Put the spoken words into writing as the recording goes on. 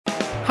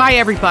Hi,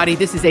 everybody.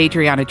 This is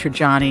Adriana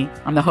Trajani.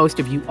 I'm the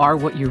host of You Are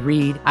What You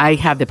Read. I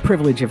have the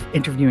privilege of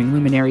interviewing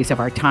luminaries of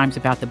our times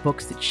about the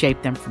books that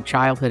shaped them from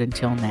childhood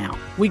until now.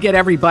 We get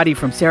everybody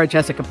from Sarah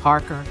Jessica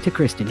Parker to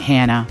Kristen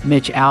Hanna,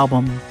 Mitch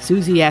Albom,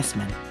 Susie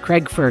Essman,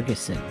 Craig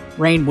Ferguson,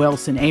 Rainn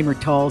Wilson, Amor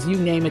Tolls, you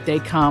name it, they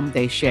come,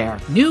 they share.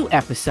 New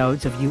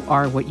episodes of You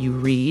Are What You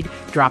Read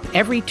drop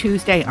every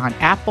Tuesday on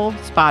Apple,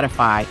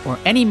 Spotify, or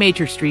any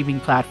major streaming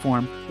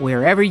platform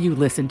wherever you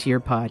listen to your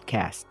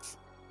podcasts.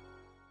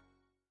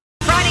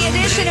 Friday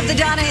edition of the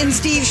Donna and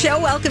Steve Show.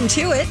 Welcome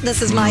to it.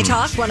 This is My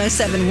Talk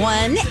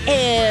 107.1,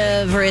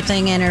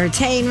 Everything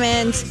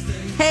Entertainment.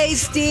 Hey,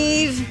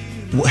 Steve.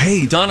 Well,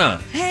 hey, Donna.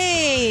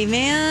 Hey,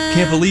 man.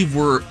 Can't believe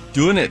we're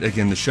doing it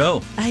again, the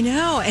show. I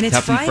know, and it's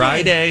Happy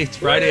Friday. It's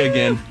Friday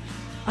again.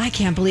 I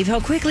can't believe how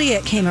quickly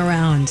it came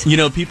around. You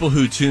know, people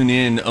who tune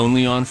in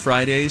only on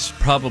Fridays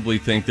probably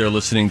think they're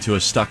listening to a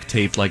stuck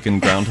tape like in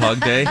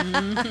Groundhog Day.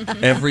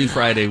 Every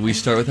Friday we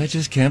start with, I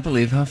just can't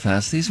believe how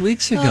fast these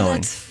weeks are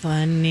going. That's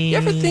funny. You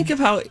ever think of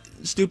how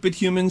stupid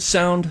humans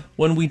sound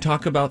when we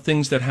talk about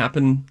things that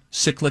happen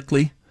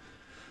cyclically?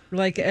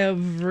 Like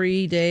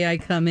every day I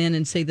come in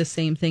and say the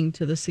same thing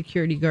to the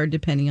security guard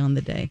depending on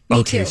the day.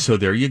 Okay, too. so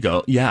there you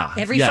go. Yeah.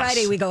 Every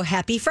Friday we go,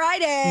 Happy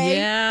Friday.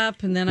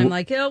 Yep. And then I'm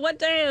like, oh, what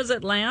day is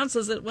it, Lance?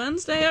 Is it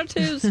Wednesday or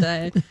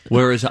Tuesday?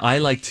 Whereas I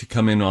like to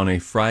come in on a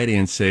Friday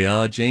and say,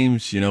 oh,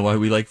 James, you know why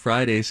we like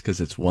Fridays?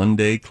 Because it's one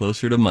day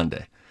closer to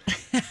Monday.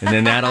 And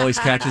then that always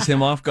catches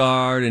him off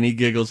guard and he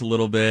giggles a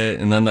little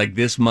bit. And then like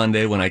this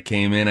Monday when I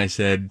came in, I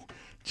said,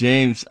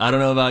 James, I don't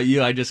know about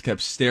you. I just kept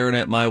staring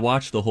at my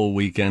watch the whole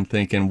weekend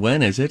thinking,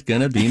 when is it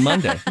going to be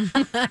Monday?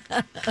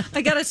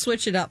 I got to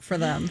switch it up for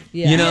them.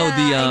 Yeah. You know,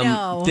 I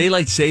know.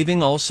 daylight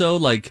saving also,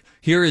 like,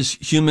 here is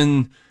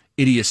human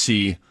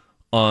idiocy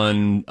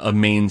on a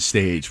main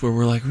stage where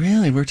we're like,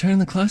 really? We're turning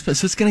the clocks back.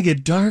 So it's going to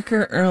get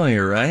darker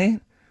earlier, right?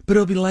 But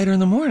it'll be lighter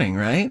in the morning,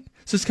 right?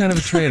 So it's kind of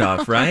a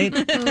trade-off, right?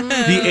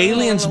 The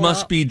aliens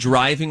must be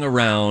driving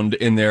around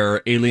in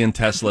their alien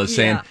Teslas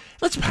saying,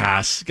 let's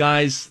pass,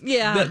 guys.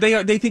 Yeah.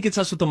 They think it's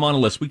us with the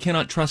monoliths. We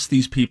cannot trust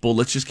these people.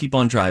 Let's just keep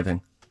on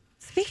driving.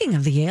 Speaking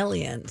of the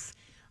aliens,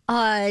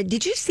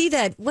 did you see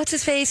that? What's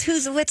his face?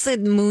 What's the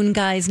moon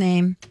guy's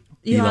name?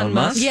 Elon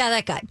Musk? Yeah,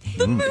 that guy.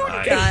 The moon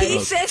guy. He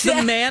says the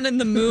that- man in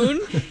the moon.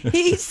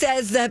 He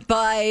says that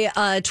by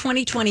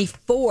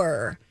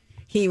 2024,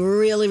 he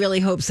really,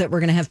 really hopes that we're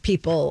going to have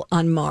people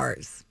on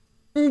Mars.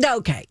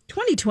 Okay.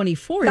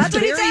 2024 That's is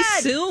what he very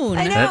said. soon.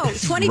 I know.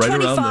 That's right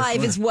around the 2025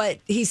 corner. is what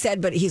he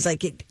said, but he's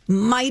like, it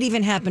might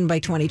even happen by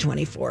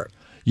 2024.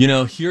 You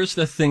know, here's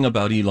the thing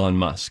about Elon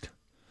Musk.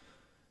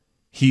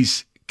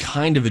 He's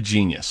kind of a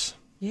genius,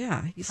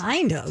 Yeah. He's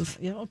Kind of.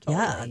 totally.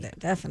 Yeah,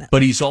 definitely.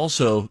 but he's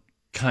also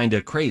kind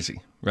of crazy,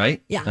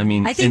 right? Yeah. I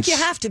mean, I think you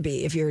have to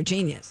be if you're a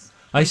genius.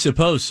 I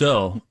suppose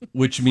so,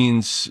 which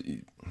means,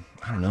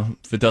 I don't know,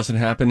 if it doesn't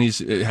happen,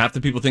 half the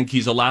people think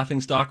he's a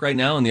laughing stock right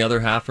now, and the other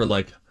half are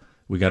like,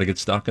 we got to get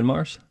stuck in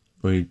Mars.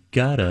 We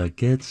got to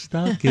get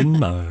stuck in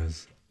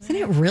Mars. Isn't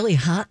it really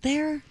hot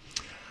there?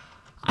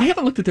 I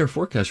haven't looked at their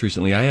forecast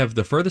recently.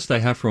 The furthest I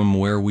have from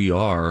where we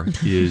are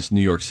is New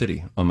York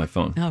City on my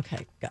phone.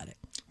 Okay, got it.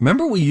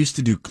 Remember we used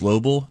to do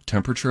global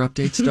temperature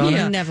updates, Donna?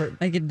 Yeah. Never.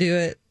 I could do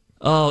it.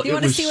 Oh, Do you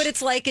want to see what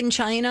it's like in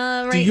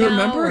China right now? Do you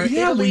remember? or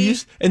Yeah, Italy?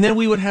 and then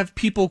we would have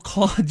people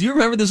call. Do you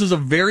remember? This was a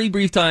very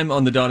brief time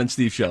on the Don and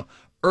Steve show,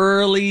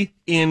 early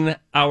in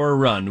our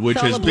run, which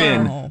has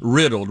been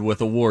riddled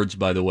with awards,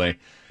 by the way.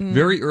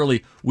 Very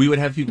early, we would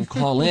have people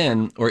call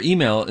in or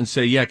email and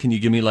say, "Yeah, can you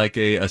give me like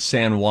a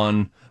San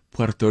Juan,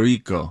 Puerto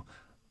Rico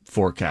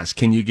forecast?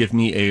 Can you give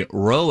me a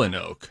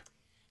Roanoke?"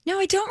 No,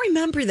 I don't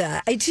remember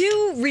that. I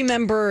do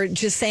remember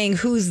just saying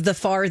who's the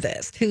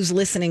farthest, who's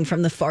listening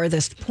from the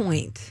farthest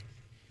point.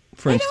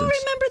 For I instance, don't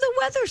remember the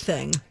weather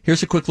thing.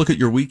 here's a quick look at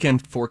your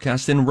weekend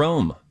forecast in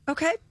Rome.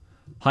 Okay.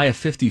 High of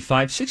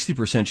 55,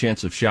 60%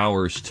 chance of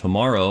showers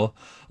tomorrow.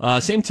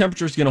 Same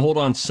temperature is going to hold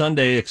on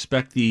Sunday.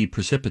 Expect the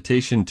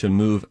precipitation to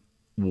move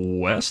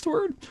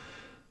westward.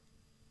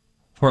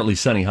 Partly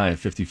sunny, high of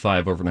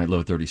 55, overnight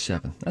low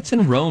 37. That's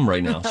in Rome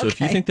right now. So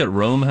if you Okay. think that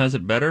Rome has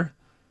it better,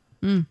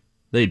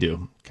 they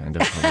do, kind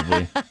of,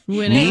 probably.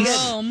 When in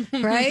Nice. Rome.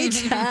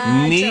 Right?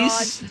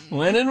 Nice.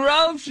 When in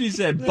Rome, she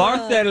said.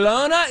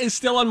 Barcelona is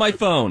still on my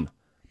phone.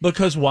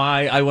 Because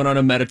why? I went on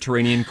a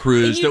Mediterranean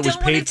cruise You that was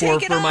don't wanna paid for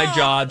take it my off.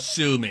 job.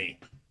 Sue me.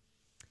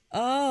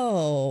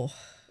 Oh.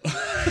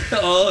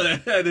 Oh,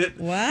 that hit.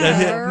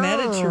 Wow.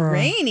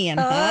 Mediterranean.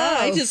 Huh?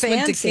 I just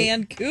fancy.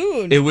 went to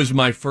Cancun. It was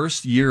my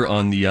first year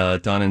on the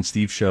Don and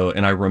Steve show,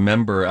 and I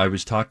remember I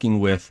was talking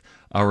with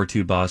our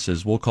two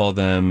bosses. We'll call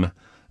them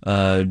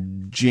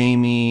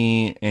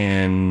Jamie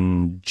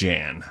and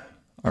Jan,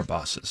 our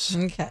bosses.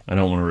 Okay. I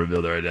don't want to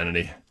reveal their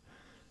identity.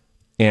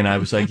 And I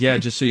was like, yeah,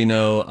 just so you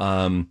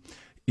know,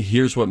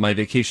 here's what my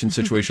vacation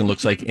situation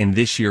looks like. And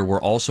this year,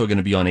 we're also going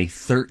to be on a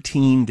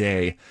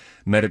 13-day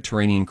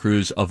Mediterranean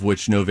cruise, of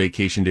which no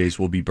vacation days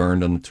will be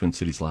burned on the Twin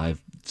Cities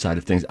Live side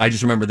of things. I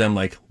just remember them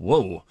like,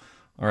 whoa,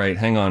 all right,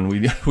 hang on.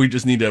 We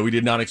just need to, we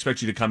did not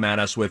expect you to come at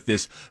us with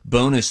this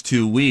bonus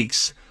 2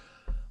 weeks.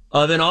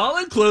 of an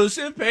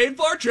all-inclusive,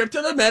 paid-for trip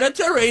to the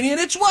Mediterranean.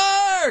 It's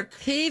work!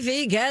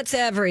 TV gets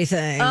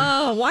everything.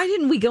 Oh, why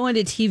didn't we go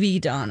into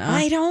TV, Donna?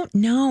 I don't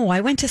know.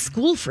 I went to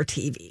school for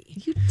TV.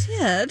 You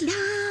did.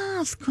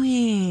 Yes,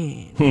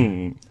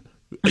 Queen.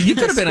 You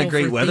could have been a School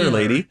great for weather theater.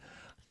 lady.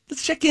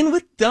 Let's check in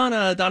with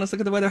Donna. Donna's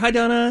looking at the weather. Hi,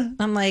 Donna.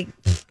 I'm like,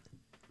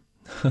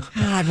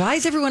 God, why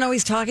is everyone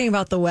always talking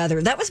about the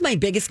weather? That was my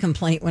biggest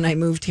complaint when I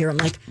moved here. I'm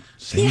like,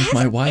 Same you with have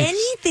my wife's.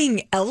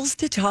 anything else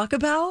to talk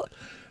about?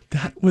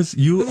 That was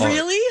you.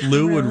 Really?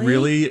 Lou would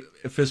really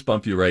fist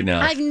bump you right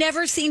now. I've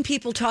never seen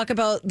people talk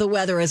about the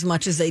weather as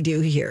much as they do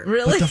here.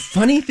 Really? But the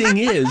funny thing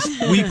is,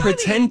 we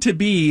pretend to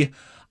be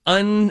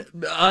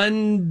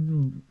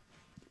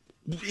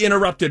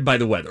interrupted by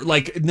the weather.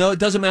 Like, no, it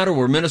doesn't matter.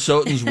 We're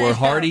Minnesotans. We're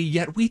hardy.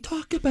 Yet we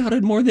talk about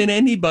it more than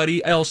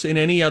anybody else in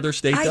any other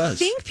state I does.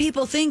 think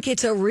people think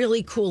it's a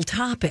really cool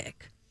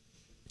topic.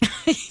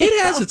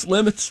 It has its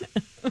limits,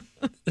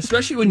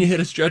 especially when you hit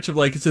a stretch of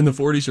like it's in the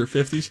 40s or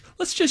 50s.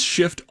 Let's just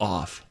shift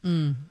off.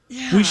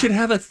 We should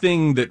have a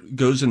thing that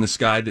goes in the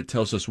sky that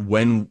tells us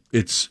when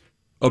it's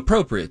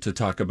appropriate to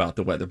talk about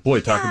the weather. Boy,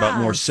 talk about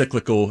more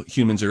cyclical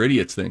humans are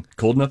idiots thing.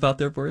 Cold enough out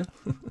there for you?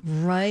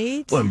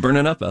 Right? Well, I'm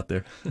burning up out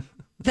there.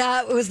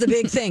 That was the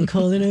big thing.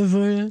 Cold enough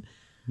for you.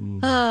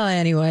 Oh,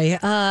 anyway,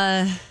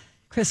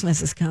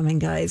 Christmas is coming,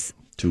 guys.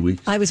 2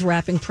 weeks. I was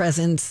wrapping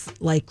presents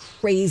like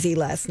crazy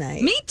last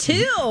night. Me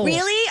too.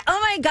 Really? Oh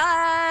my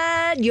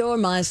God. You're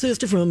my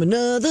sister from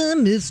another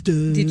mister.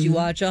 Did you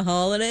watch a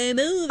holiday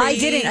movie? I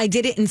didn't. I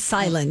did it in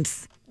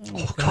silence.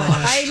 Oh,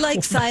 gosh. I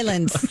like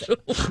silence.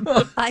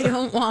 I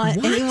don't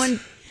want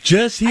anyone.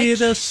 Just hear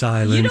the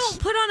silence. You don't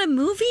put on a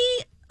movie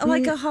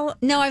like a holiday.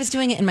 No, I was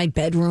doing it in my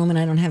bedroom and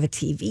I don't have a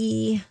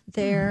TV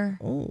there.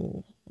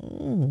 Oh.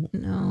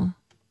 No.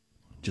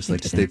 Just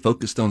like to stay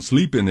focused on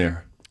sleep in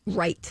there.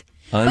 Right.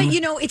 But,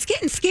 it's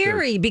getting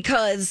scary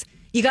because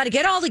you got to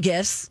get all the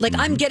gifts. Like,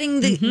 I'm getting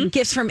the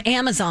gifts from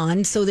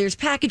Amazon, so there's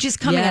packages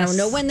coming. I don't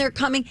know when they're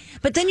coming.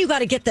 But then you got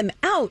to get them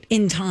out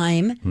in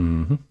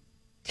time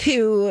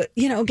to,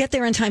 get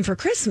there in time for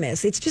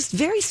Christmas. It's just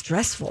very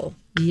stressful.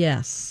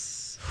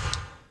 Yes.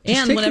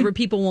 And whenever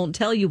people won't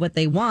tell you what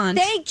they want.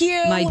 Thank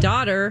you. My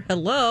daughter,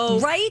 hello.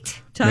 Right?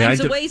 Time's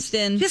a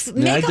wasting. Just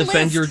May I make a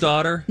defend list. your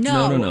daughter?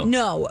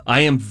 No.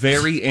 I am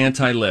very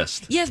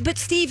anti-list. Yes, but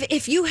Steve,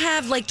 if you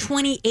have like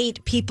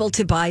 28 people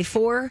to buy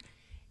for,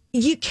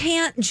 you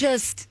can't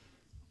just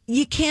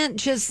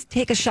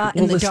take a shot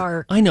in the Listen,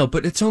 dark. I know,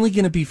 but it's only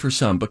going to be for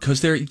some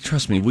because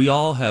trust me, we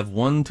all have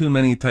one too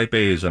many type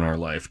A's in our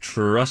life.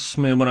 Trust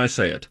me when I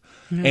say it.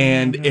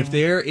 If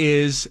there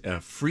is a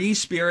free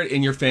spirit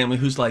in your family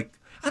who's like,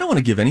 I don't want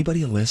to give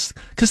anybody a list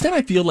because then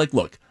I feel like,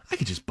 look, I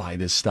could just buy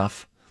this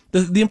stuff.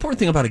 The important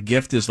thing about a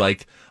gift is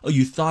like, oh,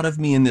 you thought of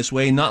me in this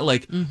way, not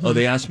like, oh,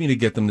 they asked me to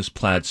get them this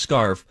plaid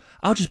scarf.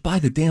 I'll just buy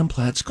the damn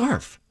plaid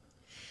scarf.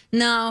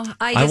 No,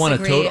 I disagree. want a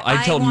total.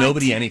 I tell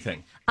nobody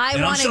anything. I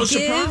And want to I'm so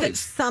give surprised.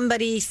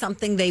 somebody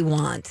something they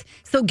want.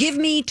 So give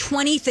me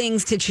 20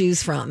 things to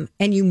choose from,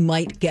 and you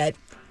might get.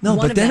 No,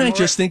 one but of then them, I or-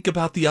 just think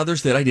about the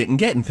others that I didn't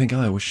get and think, oh,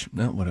 I wish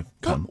that would have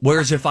come.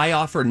 Whereas if I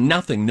offer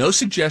nothing, no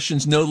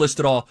suggestions, no list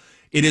at all,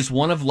 it is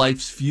one of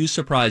life's few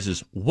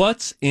surprises.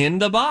 What's in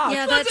the box?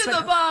 Yeah, What's in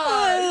the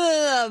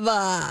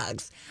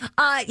box?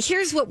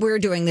 Here's what we're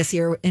doing this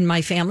year in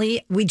my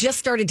family. We just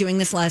started doing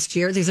this last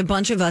year. There's a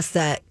bunch of us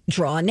that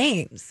draw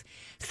names.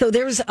 So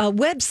there's a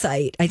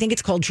website, I think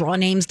it's called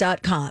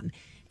drawnames.com.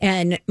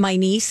 And my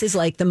niece is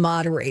like the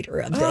moderator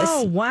of this.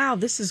 Oh, wow.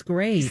 This is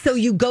great. So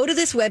you go to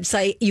this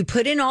website, you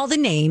put in all the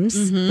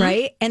names,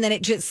 right? And then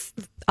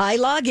I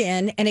log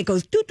in and it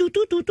goes doo, doo,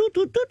 doo, doo, doo,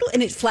 doo, doo, doo,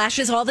 and it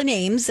flashes all the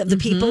names of the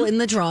people in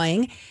the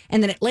drawing,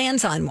 and then it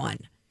lands on one.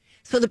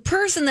 So the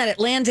person that it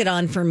landed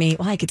on for me,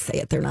 well, I could say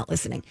it, they're not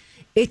listening.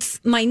 It's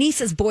my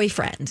niece's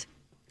boyfriend.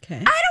 Okay. I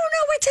don't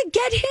know what to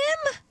get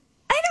him.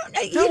 I don't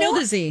know. How old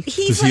is he?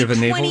 He's Does he like have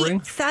a navel ring?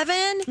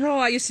 27. Oh,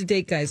 I used to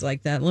date guys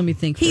like that. Let me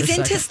think for a He's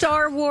second. into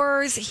Star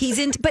Wars.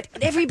 But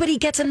everybody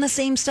gets him the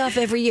same stuff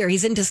every year.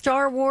 He's into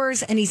Star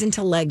Wars and he's into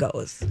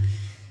Legos.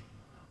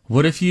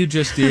 What if you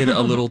just did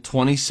a little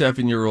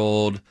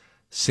 27-year-old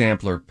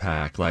sampler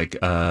pack, like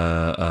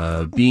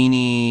a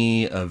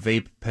beanie, a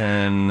vape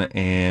pen,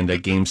 and a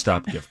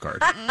GameStop gift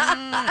card?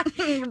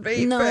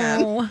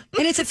 No.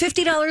 And it's a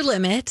 $50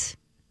 limit.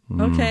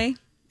 Okay.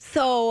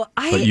 So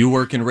But you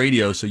work in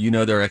radio, so you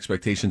know their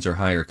expectations are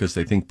higher because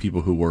they think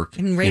people who work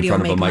in radio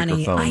front of a make money.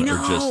 microphone I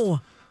are just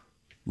know.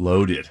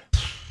 loaded.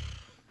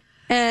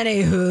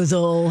 Any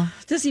hoozle.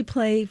 Does he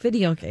play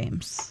video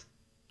games?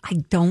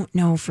 I don't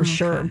know for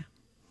sure.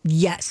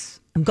 Yes.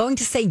 I'm going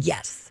to say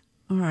yes.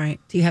 All right.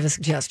 Do you have a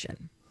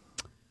suggestion?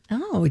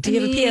 Oh, do you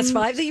have a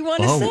PS5 that you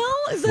want to Oh,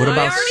 sell? Is that what I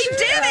about- already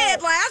did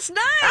it last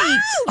night.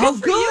 Oh,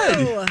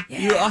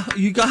 good!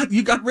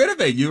 You got rid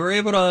of it. You were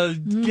able to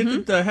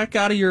get the heck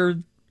out of your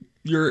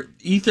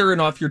ether and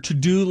off your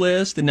to-do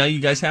list, and now you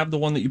guys have the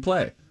one that you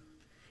play.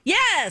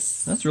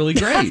 Yes. That's really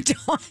great. Yeah,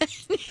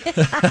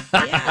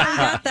 I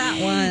got that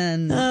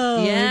one.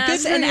 Yes,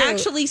 good for and you.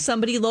 actually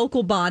somebody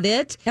local bought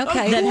it.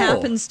 Okay. That Cool.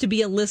 happens to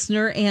be a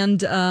listener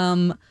and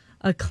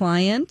a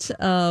client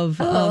of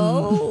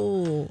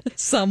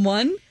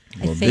someone.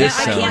 Well, think- this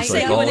I can't sounds say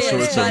like who all it is,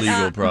 sorts of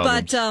legal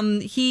problems.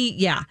 But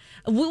he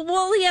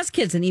has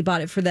kids and he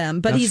bought it for them.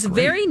 But That's he's great.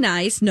 very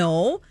nice.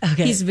 No,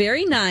 Okay. he's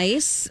very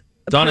nice.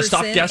 Donna, stop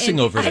person, guessing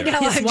and over there. I know.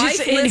 His I'm wife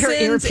just in her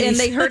listens, earpiece. and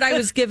they heard I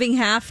was giving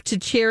half to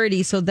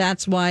charity, so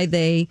that's why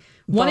they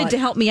wanted to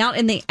help me out.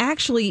 And they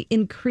actually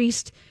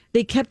increased.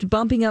 They kept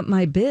bumping up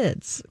my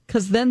bids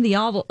because then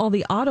all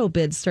the auto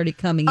bids started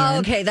coming in.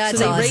 Okay, that's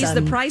so they raised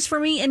awesome. the price for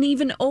me and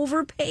even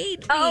overpaid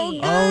me. Oh, good.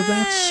 Oh,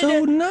 that's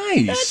so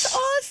nice. That's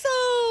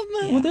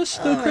awesome. Well, this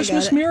the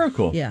Christmas got it.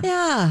 miracle. Yeah.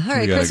 Yeah. All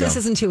right. gotta Christmas go.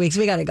 is in 2 weeks.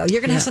 We got to go.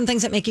 You're going to have some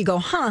things that make you go,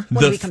 huh?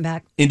 When do we come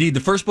back? Indeed, the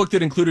first book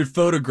that included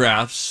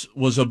photographs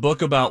was a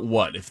book about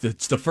what? If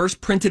it's the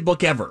first printed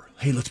book ever,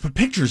 hey, let's put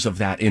pictures of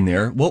that in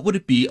there. What would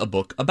it be a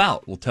book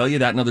about? We'll tell you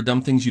that and other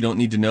dumb things you don't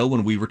need to know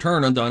when we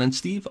return on Donna and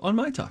Steve on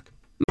My Talk.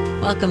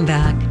 Welcome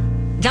back.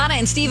 Donna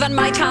and Steve on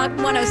My Talk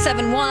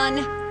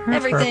 1071.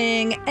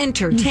 Everything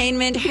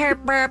entertainment.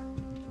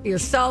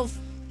 Yourself.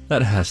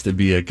 That has to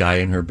be a guy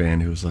in her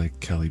band who's like,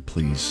 Kelly,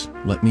 please,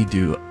 let me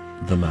do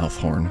the mouth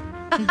horn.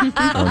 One time.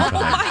 Oh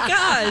my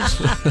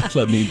gosh.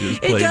 Let me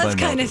just It play does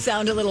my kind mouth of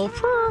sound a little.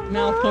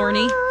 Mouth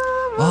horny.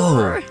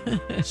 Oh,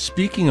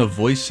 speaking of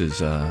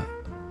voices, I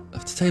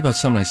have to tell you about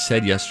something I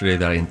said yesterday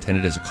that I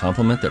intended as a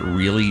compliment that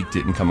really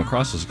didn't come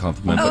across as a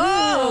compliment.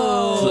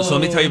 But so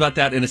let me tell you about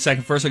that in a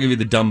second. First, I'll give you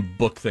the dumb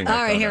book thing. All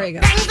right, here we go.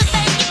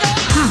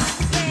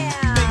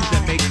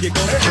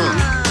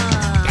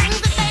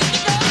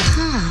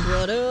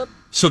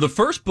 So the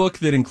first book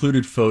that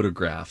included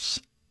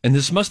photographs, and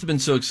this must have been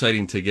so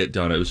exciting to get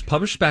done. It was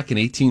published back in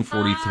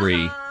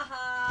 1843.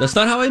 That's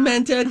not how I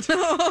meant it.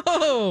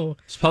 Oh.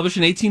 It was published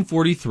in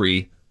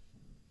 1843.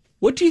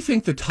 What do you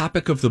think the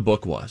topic of the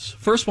book was?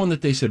 First one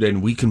that they said,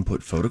 and we can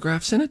put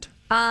photographs in it?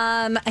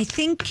 I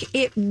think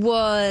it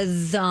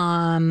was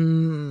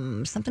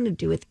something to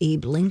do with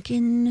Abe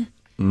Lincoln,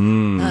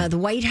 the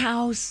White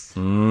House.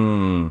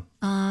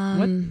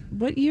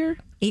 What year?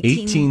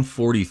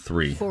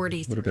 1843.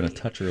 43. Would have been a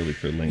touch early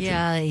for Lincoln.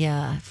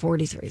 Yeah.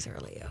 43 is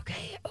early.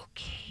 Okay.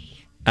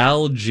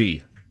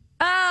 Algae.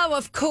 Oh,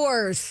 of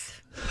course.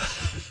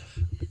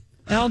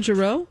 Al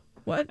Jarreau?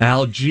 What?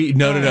 Algae.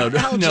 No.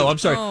 algae. No, I'm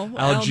sorry. Oh,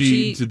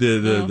 algae.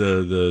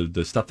 algae.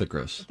 The stuff that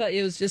grows. I thought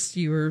it was just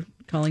you were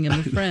calling him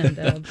a friend.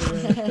 Al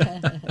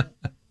Jarreau.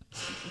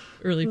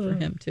 Early for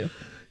him, too.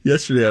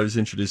 Yesterday, I was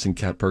introducing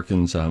Kat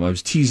Perkins. I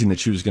was teasing that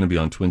she was going to be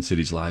on Twin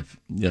Cities Live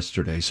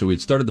yesterday. So we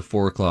had started the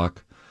 4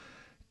 o'clock,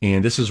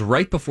 and this is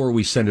right before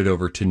we send it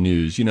over to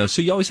news. You know,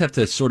 so you always have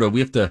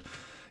to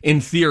in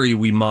theory,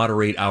 we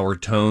moderate our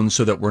tone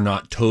so that we're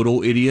not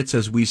total idiots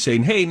as we say,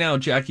 hey, now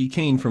Jackie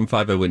Kane from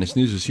 5 Eyewitness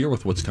News is here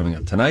with what's coming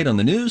up tonight on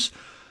the news.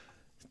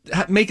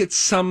 Make it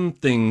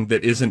something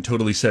that isn't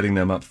totally setting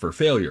them up for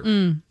failure.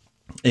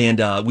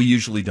 And we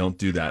usually don't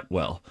do that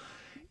well.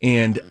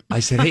 And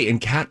I said, hey,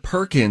 and Kat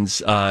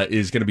Perkins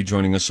is going to be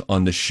joining us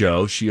on the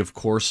show. She, of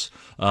course,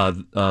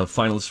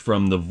 finalist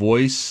from The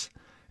Voice.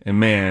 And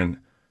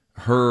man,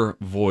 her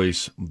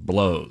voice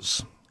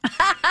blows.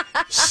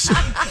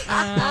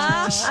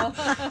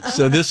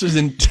 So this was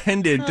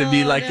intended to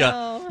be like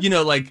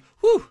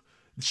whew,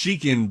 she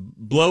can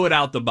blow it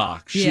out the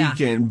box. Yeah.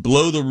 She can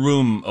blow the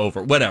room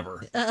over,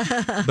 whatever.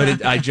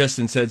 But I just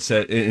instead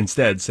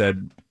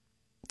said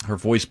her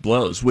voice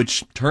blows,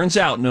 which turns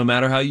out, no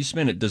matter how you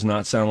spin it, does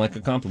not sound like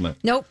a compliment.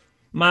 Nope.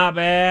 My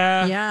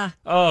bad. Yeah.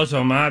 Oh,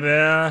 so my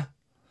bad.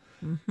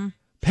 Mm-hmm.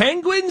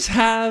 Penguins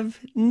have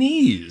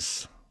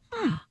knees.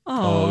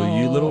 Oh,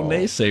 you little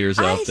naysayers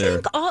out there.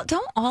 I think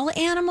don't all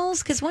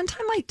animals? Because one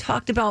time I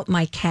talked about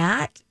my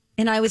cat,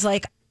 and I was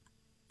like,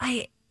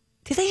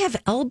 do they have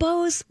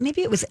elbows?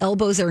 Maybe it was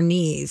elbows or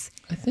knees.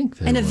 I think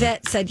they And a would.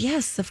 vet said,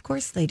 yes, of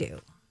course they do.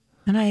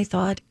 And I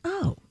thought,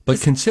 oh. But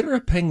consider a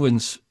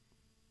penguin's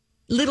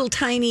Little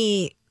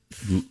tiny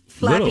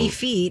flappy little,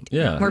 feet.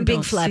 yeah. Or We big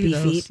don't see flappy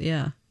those. feet.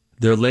 Yeah.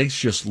 their legs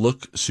just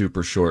look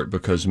super short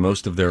because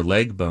most of their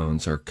leg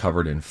bones are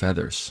covered in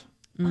feathers.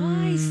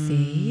 I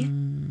see.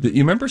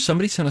 You remember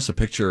somebody sent us a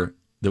picture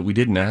that we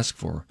didn't ask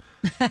for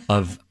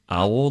of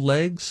owl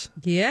legs?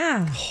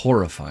 Yeah.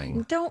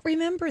 Horrifying. Don't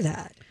remember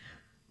that.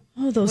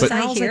 Oh, those Was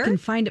I owls! here? I can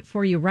find it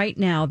for you right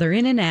now. They're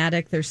in an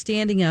attic. They're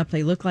standing up.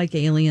 They look like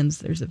aliens.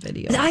 There's a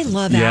video. I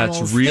love Yeah,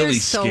 owls. it's really They're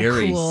so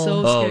scary. Cool.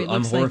 So Oh, scary. It I'm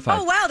looks like- horrified.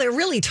 Oh, wow. They're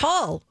really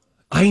tall.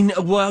 I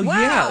know. Well,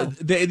 Wow.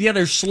 yeah,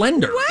 they're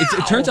slender. Wow.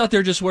 It turns out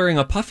they're just wearing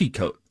a puffy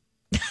coat.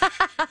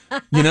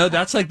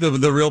 That's like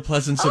the real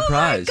pleasant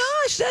surprise.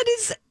 Oh, my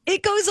gosh.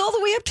 It goes all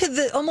the way up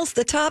to almost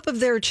the top of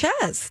their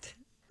chest.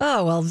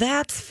 Oh, well,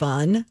 that's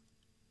fun.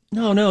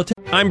 No.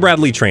 I'm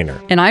Bradley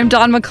Trainer. And I'm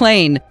Don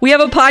McClain. We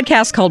have a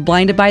podcast called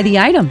Blinded by the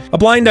Item. A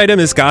blind item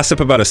is gossip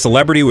about a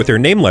celebrity with their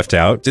name left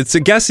out. It's a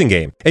guessing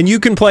game, and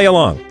you can play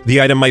along. The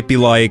item might be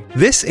like,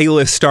 this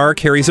A-list star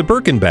carries a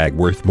Birkin bag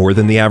worth more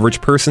than the average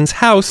person's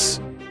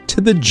house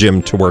to the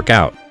gym to work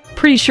out.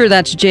 Pretty sure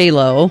that's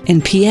J-Lo.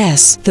 And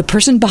P.S. the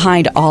person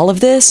behind all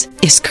of this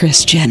is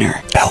Kris Jenner,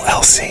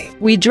 LLC.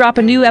 We drop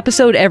a new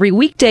episode every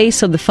weekday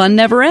so the fun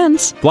never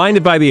ends.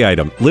 Blinded by the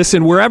Item.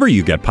 Listen wherever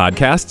you get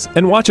podcasts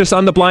and watch us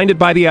on the Blinded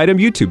by the Item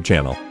YouTube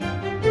channel.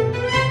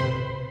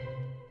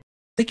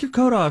 Take your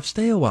coat off.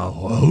 Stay a while.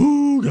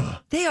 Whoa.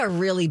 They are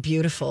really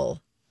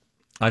beautiful.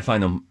 I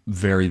find them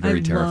very,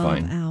 very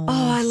terrifying. Oh,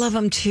 I love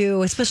them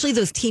too, especially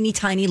those teeny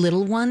tiny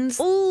little ones.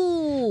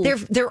 Oh,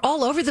 They're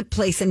all over the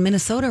place in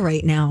Minnesota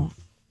right now.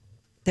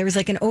 There's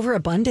like an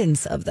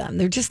overabundance of them.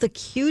 They're just the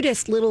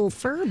cutest little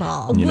fur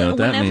ball. You know what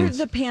that whenever means?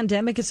 the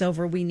pandemic is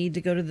over, we need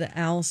to go to the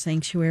owl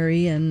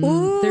sanctuary, and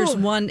Ooh. there's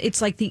one.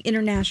 It's like the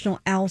International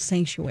Owl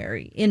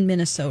Sanctuary in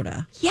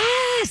Minnesota.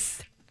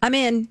 Yes, I'm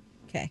in.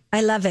 Okay.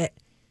 I love it.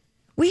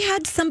 We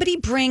had somebody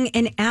bring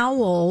an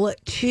owl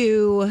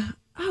to,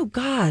 oh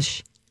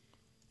gosh,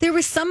 there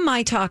was some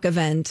My Talk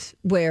event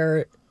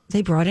where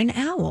they brought an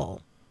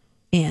owl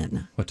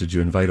in. What, did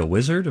you invite a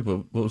wizard?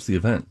 What was the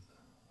event?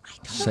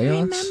 I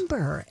don't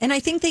remember. And I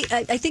think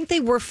they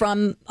were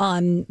from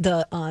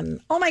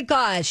oh my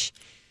gosh,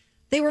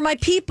 they were my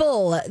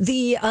people,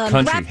 the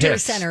Raptor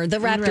hits. Center, the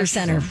Raptor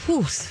Center.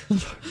 Whew.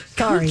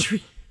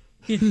 Sorry.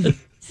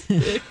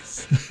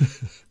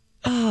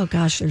 Oh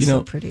gosh, they're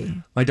so pretty.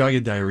 My dog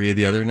had diarrhea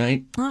the other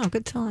night. Oh,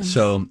 good time.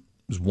 So it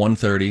was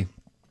 1:30,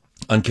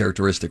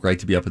 uncharacteristic, right,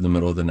 to be up in the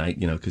middle of the night,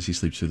 because he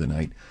sleeps through the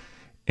night.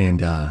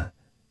 And I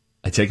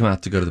take him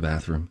out to go to the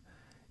bathroom,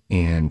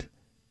 and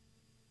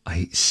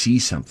I see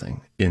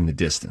something in the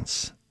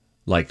distance,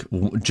 like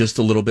just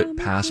a little bit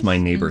past my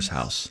neighbor's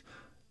house,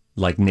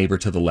 like neighbor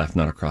to the left,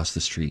 not across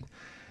the street.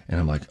 And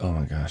I'm like, oh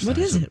my gosh. What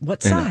is it?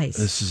 What size?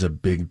 This is a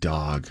big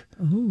dog.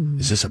 Ooh.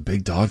 Is this a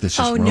big dog that's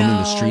just Oh, roaming no,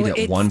 the street at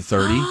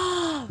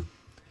 1:30?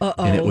 Uh-oh.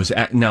 And it was,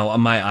 now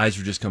my eyes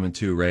were just coming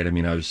to, right? I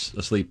mean, I was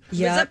asleep.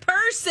 Yeah. It's a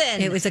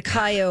person. It was a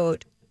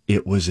coyote.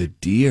 It was a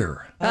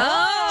deer.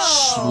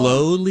 Oh.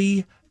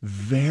 Slowly,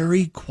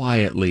 very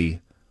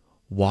quietly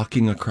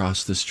walking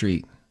across the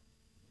street.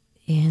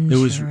 It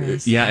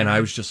was, yeah, and I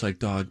was just like,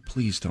 dog,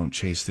 please don't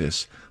chase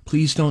this.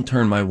 Please don't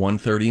turn my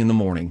 1:30 in the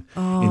morning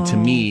into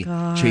me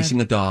chasing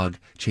a dog,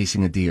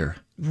 chasing a deer.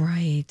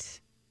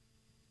 Right.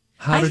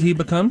 How did he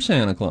become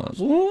Santa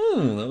Claus?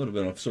 Ooh, that would have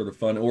been a sort of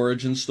fun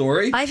origin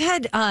story. I've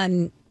had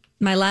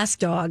my last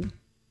dog,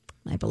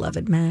 my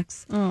beloved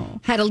Max,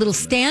 had a little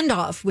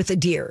standoff with a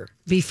deer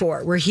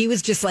before where he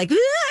was just like,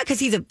 because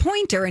he's a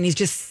pointer and he's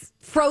just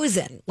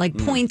frozen, like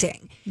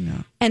pointing.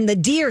 No. And the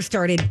deer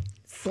started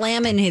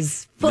slamming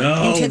his foot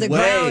into the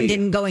ground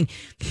and going,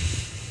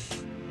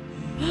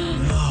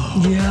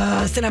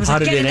 yes. And I was How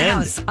like, did get in it the end?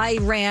 house. I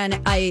ran.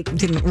 I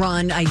didn't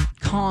run. I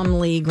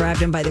calmly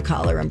grabbed him by the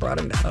collar and brought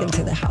him back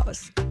into the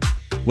house.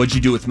 What'd you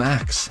do with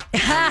Max?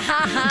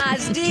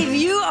 Steve,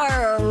 you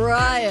are a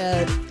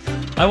riot.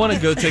 I want to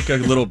go take a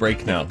little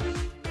break now.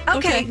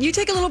 Okay, you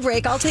take a little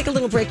break. I'll take a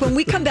little break. When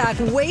we come back,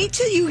 wait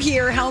till you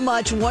hear how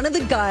much one of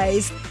the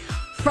guys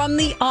from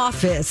The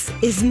Office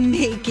is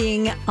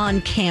making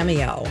on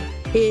Cameo.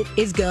 It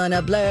is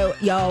gonna blow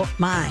your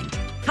mind.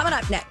 Coming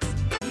up next.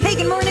 Hey,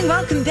 good morning.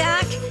 Welcome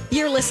back.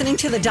 You're listening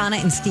to the Donna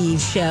and Steve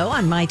show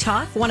on My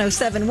Talk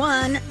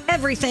 107.1,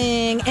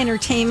 Everything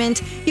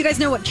Entertainment. You guys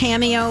know what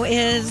Cameo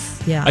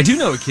is? Yeah. I do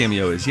know what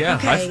Cameo is, yeah.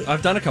 Okay.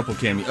 I've done a couple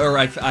cameos, or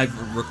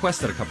I've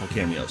requested a couple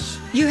cameos.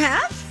 You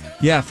have?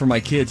 Yeah, for my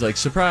kids, like,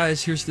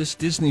 surprise, here's this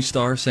Disney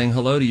star saying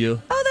hello to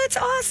you. Oh, that's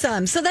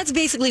awesome. So that's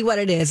basically what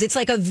it is. It's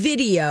like a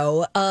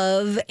video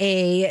of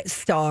a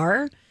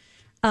star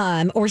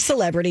or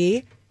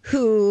celebrity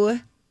who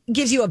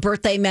gives you a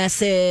birthday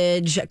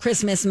message, a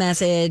Christmas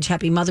message,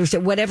 Happy Mother's Day,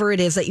 whatever it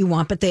is that you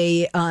want, but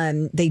they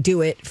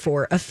do it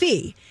for a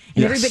fee.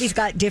 And Yes. everybody's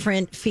got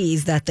different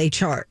fees that they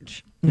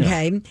charge.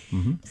 Okay.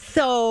 Mm-hmm.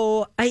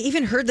 So I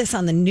even heard this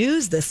on the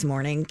news this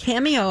morning.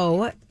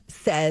 Cameo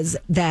says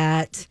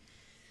that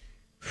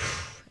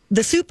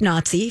the soup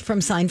Nazi from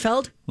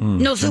Seinfeld,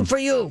 no soup for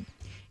you,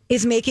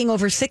 is making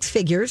over six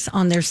figures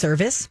on their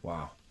service.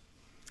 Wow.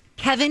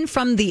 Kevin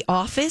from The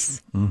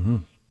Office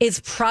is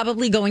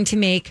probably going to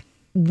make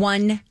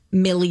 $1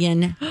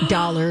 million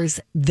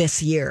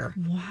this year.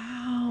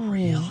 Wow.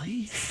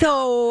 Really?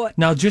 So,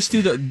 Now, let's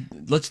do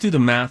the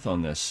math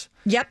on this.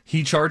 yep,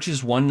 He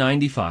charges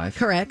 $195.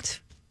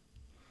 correct.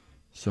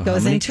 So Goes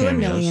how many into $1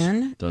 cameos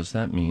million. does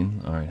that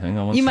mean? All right, hang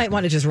on one You second. might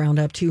want to just round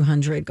up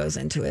 200 goes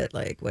into it.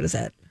 Like, what is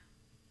that?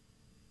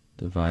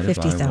 Divided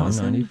 50,000. by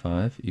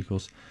 195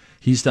 equals...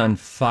 He's done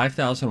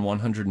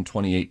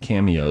 5,128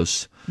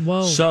 cameos.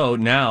 Whoa. So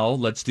now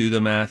let's do the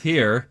math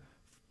here.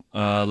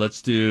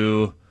 Let's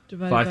do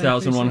Divided by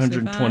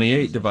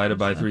 5,128 divided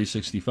by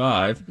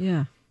 365.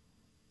 Yeah.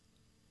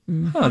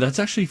 Huh, that's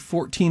actually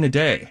 14 a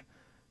day.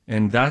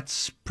 And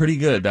that's pretty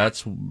good.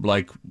 That's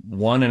like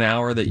 1 an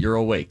hour that you're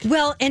awake.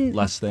 Well, and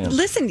Less than.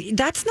 listen,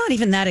 that's not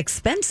even that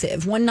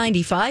expensive.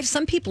 $195.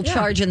 Some people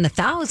charge in the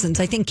thousands.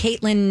 I think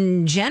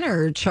Caitlyn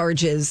Jenner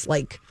charges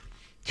like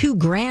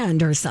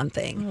 $2,000 or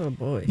something. Oh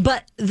boy.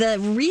 But the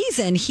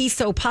reason he's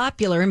so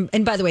popular,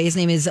 and by the way, his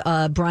name is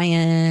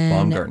Brian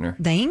Baumgartner.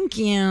 Thank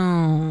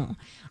you.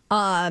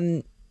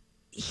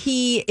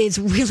 he is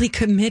really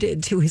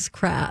committed to his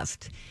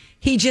craft.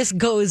 He just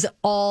goes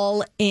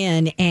all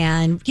in,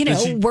 and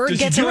word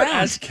gets he do around. It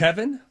as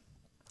Kevin?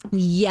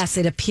 Yes,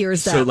 it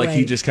appears that way. So, like,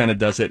 he just kind of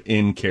does it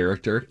in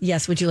character.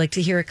 Yes. Would you like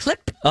to hear a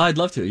clip? I'd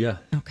love to. Yeah.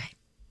 Okay.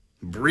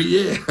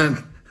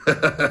 Brienne.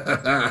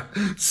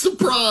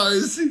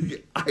 Surprise.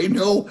 I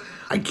know.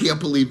 I can't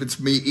believe it's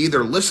me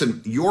either.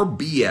 Listen, your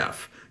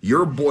BF,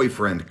 your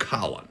boyfriend,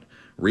 Colin,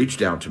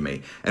 reached out to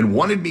me and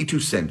wanted me to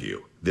send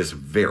you this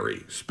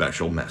very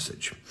special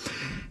message.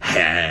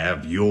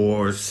 Have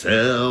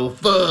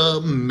yourself a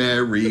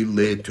merry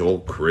little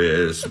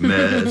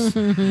Christmas.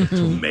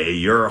 May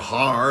your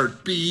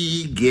heart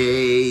be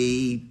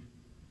gay,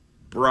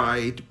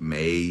 bright,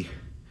 may...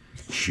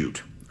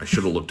 Shoot, I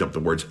should have looked up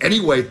the words.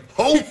 Anyway,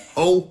 ho,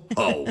 ho,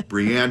 ho,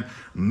 Brienne.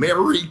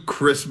 Merry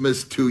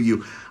Christmas to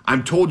you.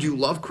 I'm told you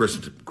love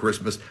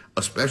Christmas,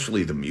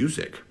 especially the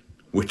music,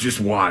 which is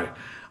why,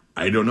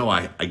 I don't know,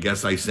 I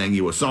guess I sang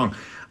you a song.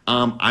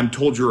 I'm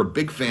told you're a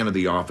big fan of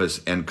The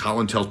Office, and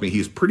Colin tells me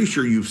he's pretty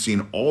sure you've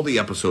seen all the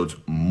episodes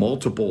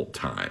multiple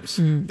times.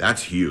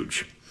 That's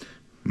huge.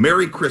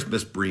 Merry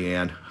Christmas,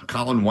 Brienne.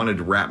 Colin wanted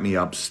to wrap me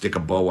up, stick a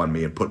bow on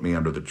me, and put me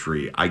under the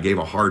tree. I gave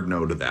a hard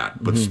no to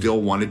that, but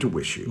still wanted to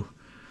wish you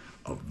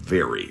a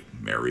very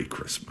Merry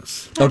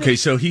Christmas. Okay,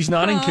 so he's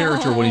not in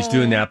character when he's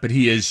doing that, but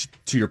he is,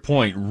 to your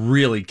point,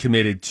 really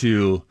committed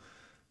to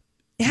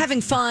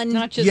having fun.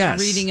 Not just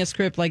reading a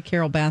script like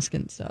Carol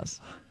Baskins does.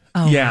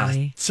 Oh, yeah,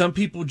 really? Some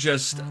people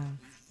just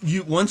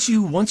once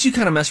you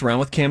kind of mess around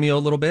with Cameo a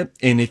little bit,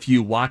 and if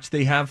you watch,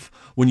 they have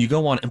when you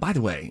go on. And by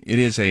the way,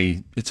 it's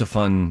a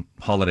fun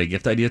holiday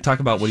gift idea. Talk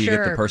about what do you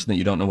get the person that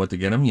you don't know what to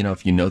get them.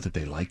 If you know that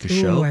they like a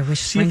show, I wish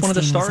see if one of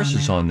the stars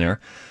is on there.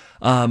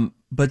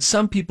 But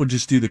some people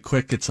just do the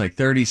quick. It's like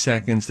 30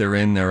 seconds. They're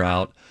in, they're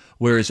out.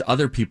 Whereas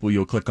other people,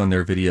 you'll click on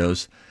their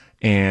videos,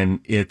 and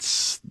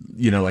it's,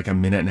 like a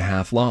minute and a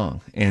half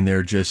long, and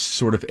they're just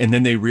sort of, and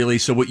then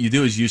so what you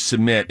do is you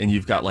submit, and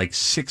you've got like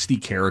 60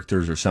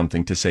 characters or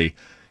something to say,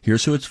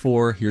 here's who it's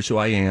for, here's who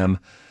I am,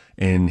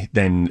 and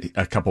then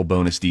a couple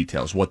bonus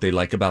details, what they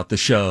like about the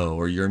show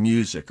or your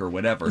music or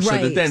whatever, so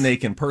that then they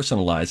can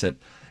personalize it.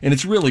 And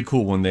it's really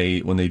cool when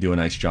they do a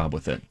nice job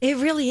with it. It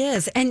really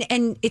is. And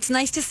it's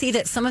nice to see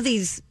that some of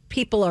these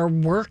people are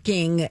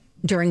working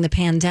during the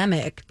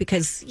pandemic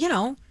because,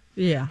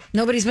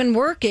 nobody's been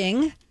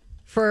working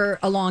for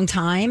a long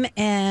time,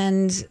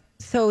 and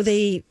so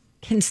they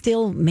can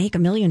still make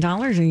 $1 million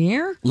a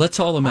year. Let's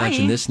all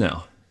imagine this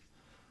now.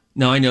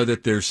 Now, I know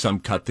that there's some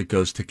cut that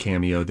goes to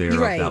Cameo there of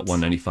that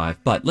 $195,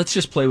 but let's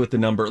just play with the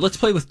number. Let's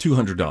play with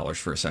 $200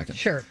 for a second.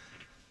 Sure.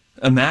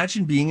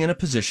 Imagine being in a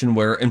position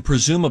where, and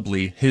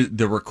presumably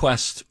the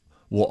requests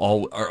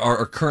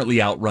are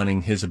currently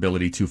outrunning his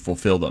ability to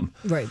fulfill them.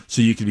 Right.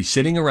 So you could be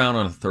sitting around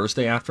on a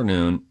Thursday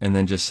afternoon and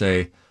then just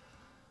say,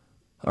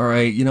 all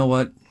right, you know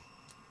what?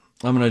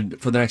 For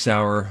the next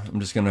hour, I'm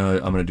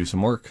gonna do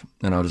some work,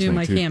 and I'll just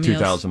make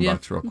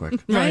 $2,000 real quick.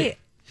 Right.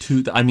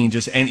 Let me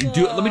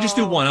just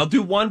do one. I'll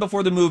do one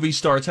before the movie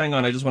starts. Hang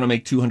on, I just want to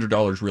make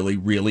 $200 really,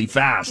 really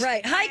fast.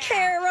 Right. Hi,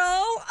 Carol.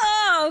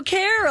 Oh,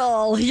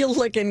 Carol, you're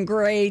looking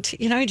great.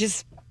 You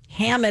just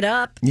ham it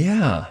up.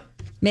 Yeah.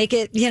 Make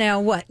it,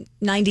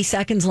 90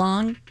 seconds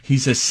long?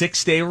 He's a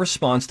 6-day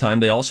response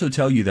time. They also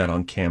tell you that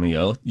on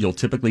Cameo. You'll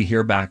typically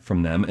hear back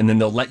from them, and then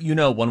they'll let you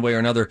know one way or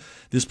another,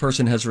 this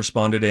person has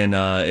responded and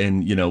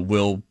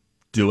will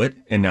do it,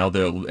 and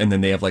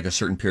then they have like a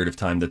certain period of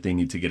time that they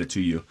need to get it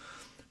to you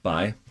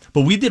by.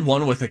 But we did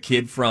one with a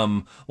kid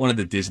from one of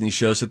the Disney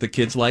shows that the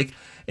kids like,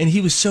 and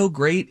he was so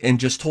great and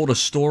just told a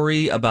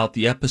story about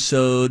the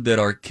episode that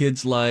our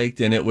kids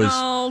liked, and it was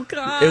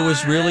it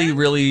was really,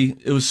 really,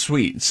 it was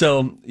sweet.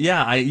 So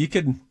yeah, you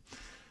can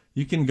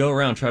go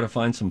around, try to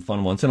find some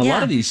fun ones, and a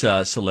lot of these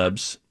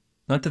celebs,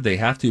 not that they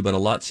have to, but a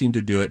lot seem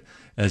to do it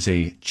as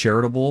a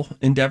charitable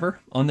endeavor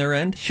on their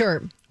end.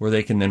 Sure. Where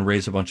they can then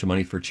raise a bunch of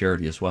money for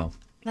charity as well.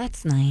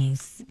 That's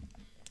nice.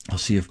 I'll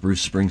see if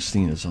Bruce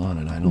Springsteen is on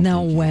it. I don't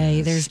No think way. he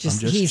is.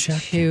 There's he's checking.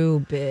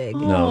 too big.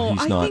 No,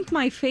 he's not. I think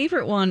my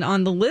favorite one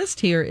on the list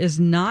here is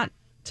not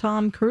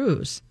Tom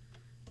Cruise.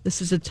 This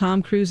is a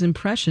Tom Cruise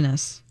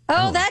impressionist.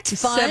 Oh, that's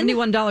fun.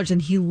 $71,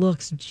 and he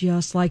looks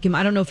just like him.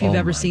 I don't know if you've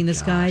ever seen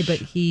this guy, but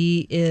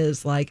he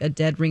is like a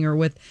dead ringer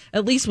with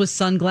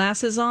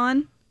sunglasses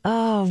on.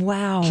 Oh,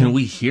 wow. Can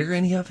we hear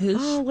any of his?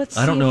 Oh, let's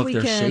see. I don't know if we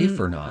they're can... safe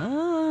or not.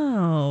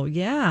 Oh,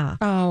 yeah.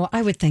 Oh,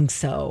 I would think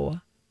so.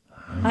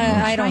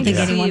 I don't think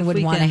see anyone if would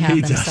we want to can- have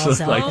He does themselves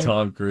look out. like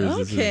Tom Cruise.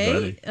 This is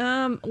Okay.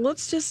 buddy.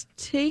 Let's just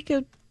take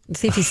a...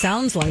 See if he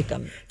sounds like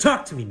him.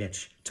 Talk to me,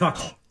 Mitch. Talk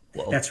to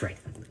me. That's right.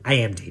 I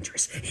am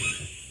dangerous.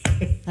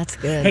 That's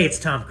good. Hey, it's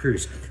Tom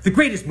Cruise, the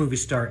greatest movie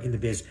star in the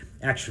biz,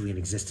 actually in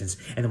existence,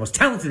 and the most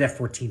talented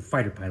F-14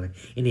 fighter pilot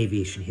in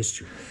aviation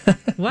history.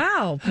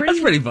 Wow. That's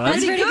pretty fun.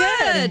 That's pretty good.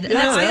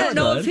 That's- I that's don't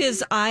know fun. if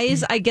his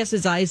eyes, I guess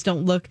his eyes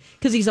don't look,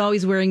 because he's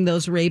always wearing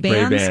those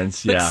Ray-Bans.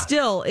 Ray-Bans, yeah. But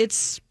still,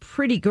 it's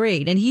pretty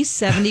great, and he's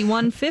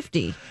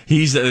 $71.50.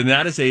 And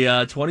that is a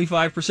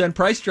 25%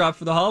 price drop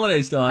for the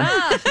holidays, Dawn.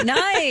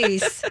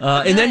 Nice.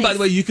 And then, by the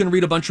way, you can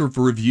read a bunch of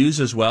reviews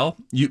as well.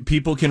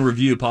 People can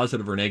review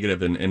positive or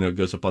negative, and it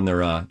goes up on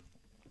their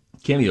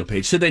Cameo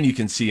page. So then you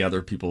can see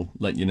other people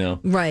let you know.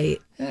 Right.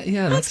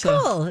 Yeah, that's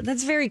cool.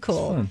 That's very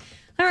cool. Fun.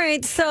 All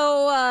right.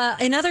 So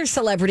in other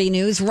celebrity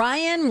news,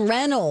 Ryan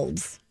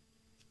Reynolds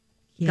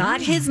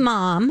got his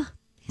mama,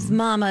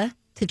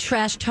 to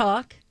trash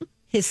talk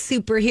his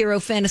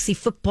superhero fantasy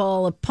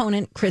football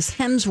opponent, Chris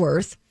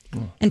Hemsworth.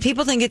 And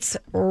people think it's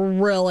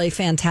really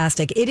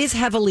fantastic. It is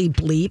heavily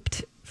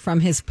bleeped from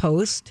his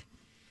post.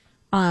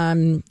 Do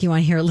you want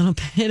to hear a little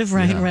bit of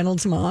Ryan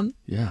Reynolds' mom?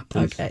 Yeah,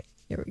 please. Okay,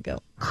 here we go.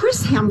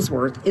 Chris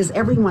Hemsworth is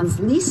everyone's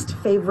least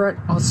favorite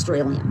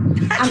Australian.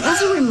 And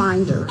as a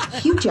reminder,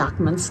 Hugh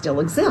Jackman still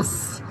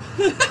exists.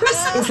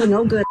 Chris is a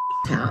no-good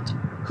cat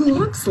who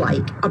looks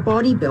like a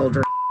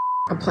bodybuilder,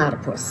 a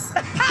platypus.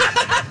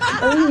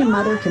 Only a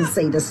mother can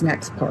say this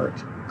next part.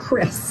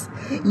 Chris,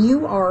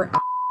 you are a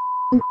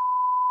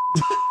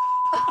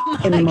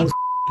in the most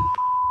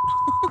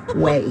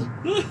way.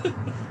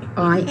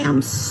 I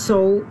am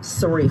so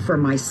sorry for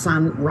my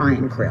son,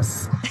 Ryan,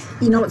 Chris.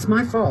 You know, it's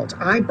my fault.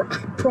 I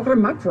brought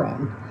him up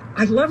wrong.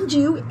 I loved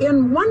you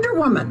in Wonder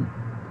Woman.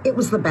 It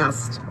was the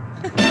best.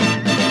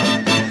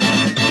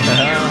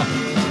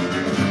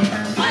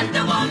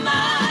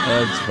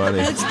 That's funny.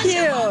 That's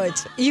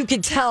cute. You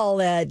could tell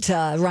that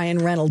Ryan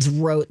Reynolds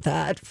wrote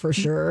that for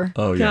sure.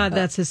 Oh, yeah. God,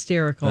 that's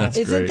hysterical.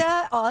 Isn't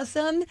that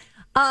awesome?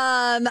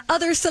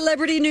 Other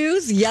celebrity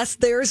news? Yes,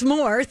 there's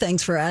more.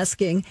 Thanks for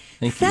asking.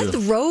 Seth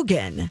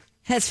Rogen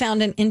has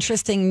found an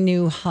interesting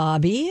new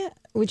hobby.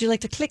 Would you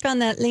like to click on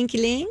that linky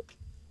link?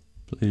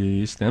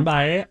 Please stand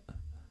by.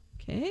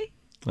 Okay.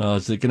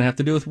 Is it going to have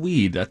to do with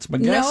weed? That's my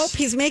guess. Nope,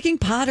 he's making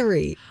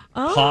pottery.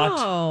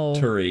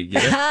 Pottery.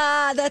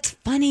 That's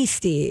funny,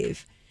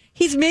 Steve.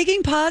 He's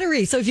making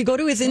pottery. So if you go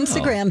to his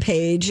Instagram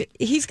page,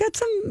 he's got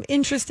some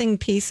interesting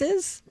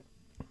pieces.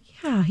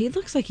 Yeah, he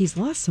looks like he's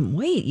lost some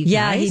weight. You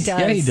Yeah, guys. he does.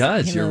 Yeah, he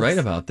does. He You're does. right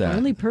about that.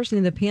 Only person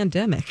in the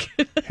pandemic.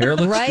 Hair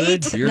looks Right?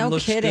 good. Beard No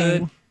looks kidding.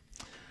 good.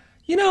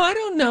 You know, I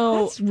don't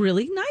know. That's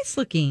really nice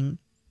looking.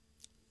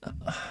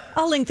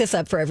 I'll link this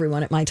up for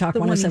everyone at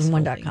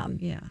mytalk1071.com.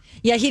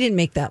 Yeah, he didn't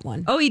make that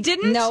one. Oh, he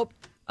didn't? Nope.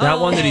 That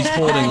one that he's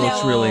holding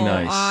looks really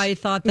nice. I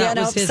thought that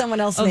was his. Someone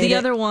else Oh, made the it.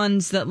 other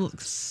ones that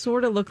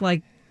sort of look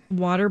like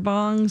water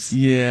bongs.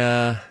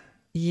 Yeah.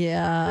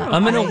 Yeah.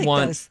 I'm I going like to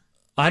want... those.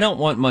 I don't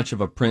want much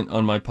of a print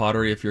on my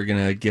pottery if you're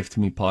going to gift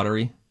me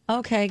pottery.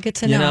 Okay, good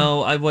to know. You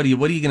know, what are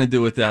you going to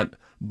do with that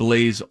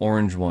blaze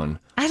orange one?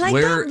 I like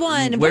that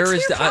one. Where What's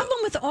is your the- problem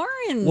with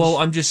orange? Well,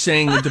 I'm just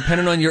saying,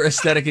 depending on your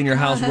aesthetic in your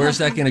house, where's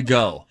that going to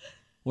go?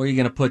 Where are you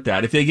going to put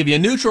that? If they give you a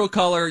neutral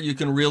color, you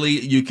can really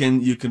you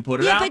can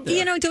put it out but there.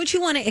 you know, don't you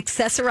want to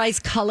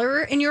accessorize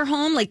color in your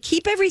home? Like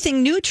keep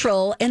everything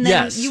neutral, and then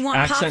yes, you want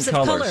accent pops of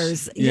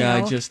colors. You Yeah,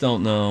 know? I just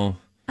don't know.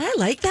 I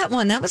like that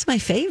one. That was my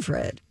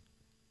favorite.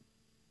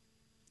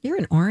 You're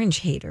an orange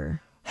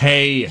hater.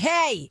 Hey,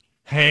 Hey,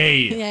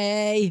 hey,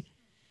 hey, I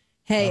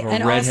hey! have a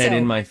And redhead also,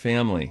 in my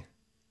family.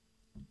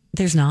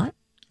 there's not.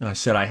 I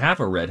said I have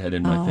a redhead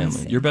in my I family.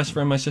 see. Your best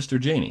friend, my sister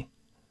Janie.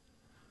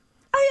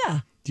 Oh yeah.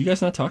 Do you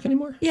guys not talk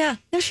anymore? Yeah.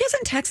 No, she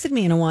hasn't texted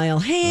me in a while.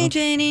 Hey,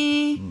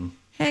 Janie.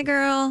 Hey,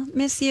 girl.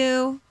 Miss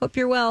you. Hope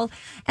you're well.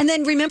 And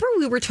then remember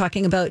we were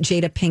talking about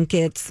Jada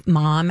Pinkett's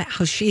mom,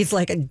 how she's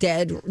like a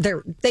dead.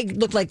 They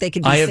look like they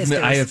could be sisters.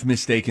 I have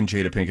mistaken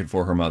Jada Pinkett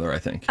for her mother, I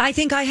think. I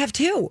think I have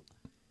too.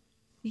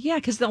 Yeah,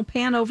 because they'll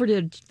pan over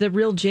to the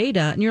real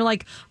Jada, and you're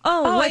like,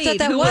 oh wait, I thought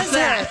that who was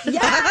that? her.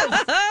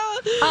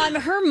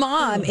 Yes. Her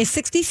mom is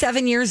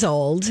 67 years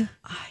old.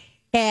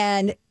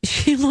 And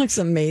she looks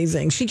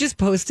amazing. She just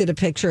posted a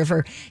picture of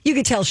her. You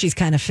could tell she's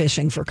kind of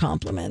fishing for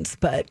compliments,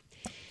 but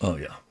Oh,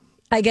 yeah.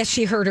 I guess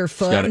she hurt her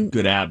foot. She's got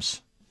good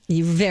abs.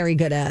 You very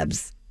good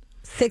abs.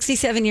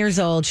 67 years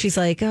old. She's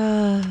like,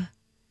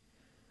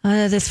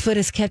 this foot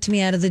has kept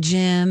me out of the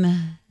gym.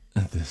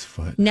 This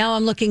foot. Now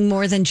I'm looking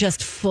more than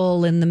just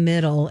full in the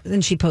middle.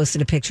 Then she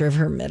posted a picture of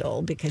her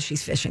middle because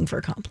she's fishing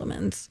for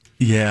compliments.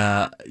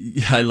 Yeah,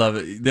 I love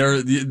it.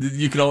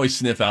 You can always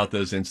sniff out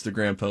those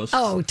Instagram posts.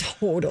 Oh,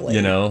 totally.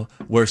 You know,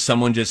 where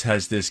someone just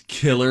has this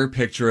killer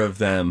picture of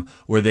them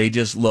where they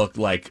just look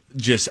like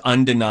just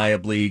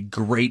undeniably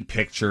great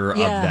picture of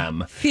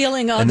them.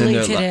 Feeling And then ugly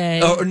they're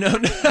today. Like, oh, no.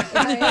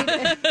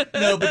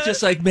 No, but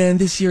just like, man,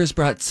 this year has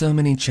brought so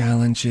many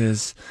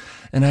challenges.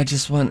 And I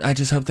just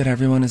hope that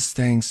everyone is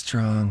staying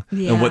strong.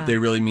 Yeah. And what they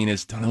really mean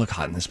is, don't I look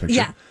hot in this picture?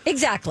 Yeah,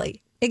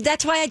 exactly.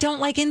 That's why I don't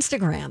like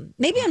Instagram.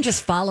 Maybe I'm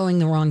just following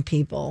the wrong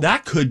people.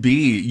 That could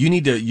be. You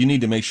need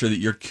to make sure that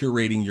you're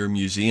curating your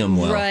museum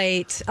well.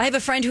 Right. I have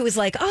a friend who was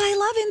like, "Oh, I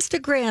love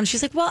Instagram."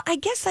 She's like, "Well, I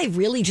guess I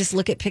really just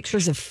look at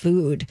pictures of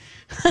food."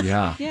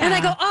 Yeah. And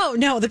I go, "Oh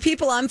no, the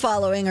people I'm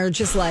following are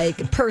just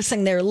like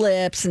pursing their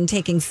lips and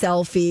taking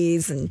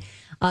selfies."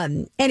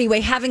 And anyway,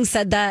 having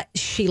said that,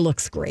 she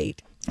looks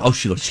great. Oh,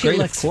 she looks great. She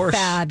looks of course.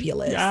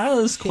 fabulous. Yes, she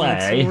looks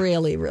Clay.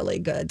 really, really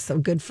good. So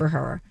good for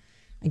her.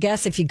 I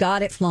guess if you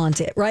got it, flaunt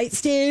it, right,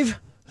 Steve?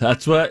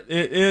 That's what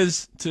it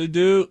is to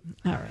do.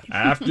 All right.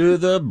 After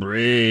the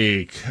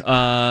break.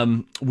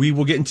 We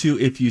will get into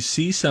if you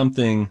see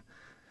something,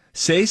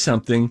 say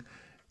something.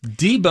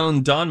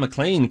 D-Bone Don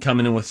McLean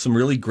coming in with some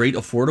really great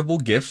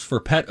affordable gifts for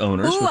pet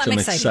owners, which I'm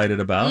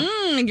excited about.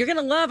 You're going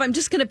to love. I'm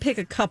just going to pick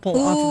a couple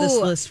off of this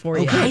list for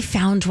you. I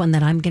found one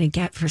that I'm going to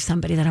get for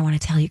somebody that I want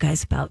to tell you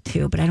guys about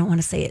too, but I don't want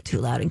to say it too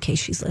loud in case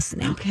she's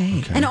listening.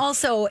 Okay. And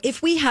also,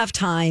 if we have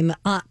time,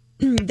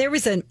 there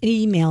was an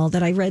email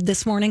that I read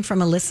this morning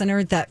from a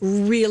listener that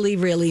really,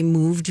 really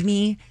moved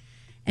me.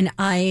 And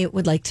I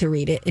would like to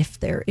read it if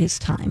there is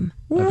time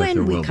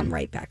when we come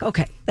right back.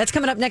 Okay. That's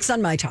coming up next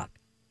on My Talk.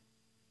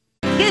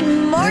 Good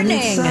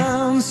morning.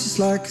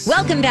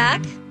 Welcome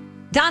back.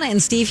 Donna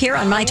and Steve here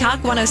on My Talk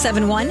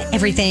 107.1,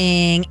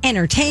 Everything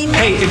Entertainment.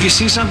 Hey, if you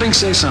see something,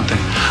 say something.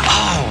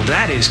 Oh,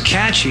 that is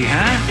catchy,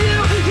 huh?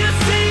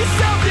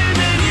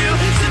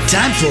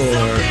 Time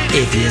for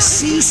If You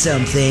See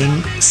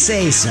Something,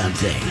 Say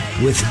Something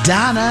with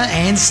Donna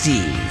and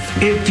Steve.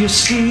 If you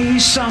see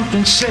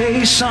something,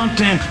 say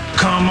something.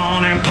 Come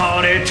on and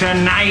party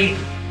tonight.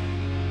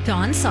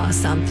 Dawn saw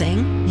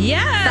something.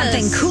 Yes.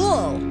 Something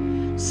cool.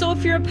 So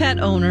if you're a pet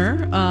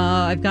owner,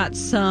 I've got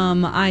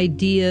some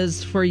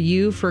ideas for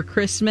you for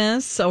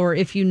Christmas, or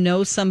if you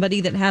know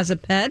somebody that has a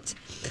pet.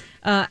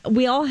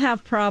 We all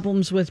have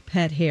problems with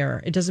pet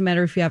hair. It doesn't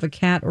matter if you have a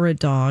cat or a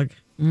dog.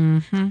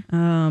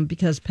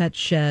 Because pets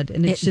shed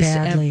and it's just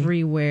badly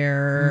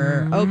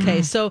everywhere.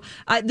 Okay, so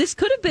this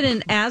could have been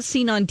an as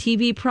seen on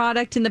TV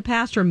product in the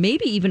past, or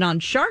maybe even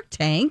on Shark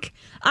Tank.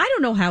 I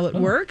don't know how it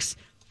works,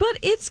 but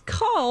it's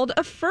called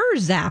a fur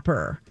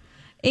zapper.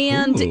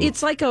 And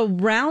it's like a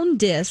round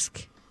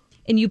disc,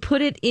 and you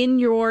put it in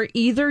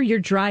either your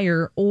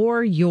dryer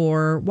or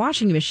your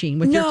washing machine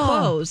with your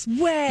clothes.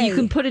 Way. You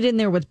can put it in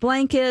there with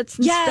blankets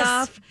and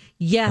stuff.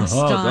 Yes,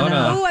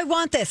 Donna. Oh, I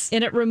want this.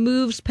 And it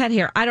removes pet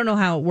hair. I don't know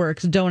how it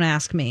works. Don't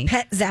ask me.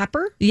 Pet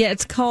zapper? Yeah,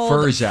 it's called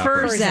Fur zapper.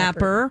 Fur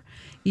zapper.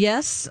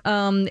 Yes,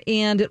 and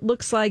it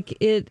looks like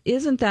it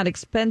isn't that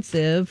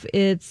expensive.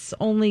 It's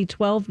only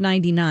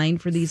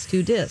 $12.99 for these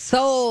 2 discs.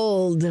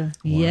 Sold.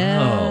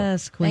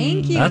 Yes, Queen.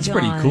 Thank you, That's Dawn.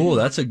 pretty cool.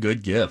 That's a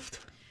good gift.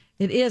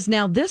 It is.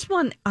 Now, this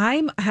one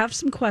I have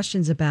some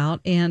questions about,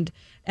 and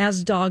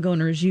as dog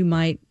owners, you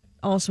might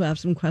also have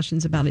some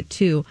questions about it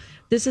too.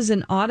 This is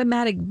an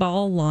automatic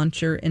ball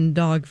launcher and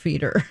dog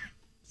feeder.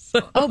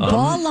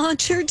 Ball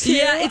launcher too?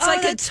 Yeah, it's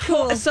like that's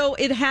cool. So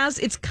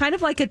it's kind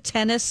of like a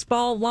tennis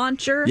ball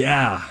launcher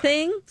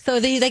thing.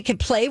 So they could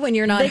play when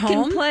you're not They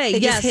home? can play, They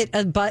yes. just hit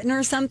a button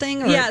or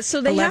something? Or Yeah,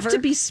 so they a have lever?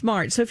 to be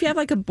smart. So if you have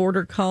like a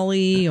border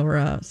collie or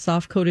a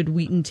soft-coated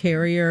Wheaton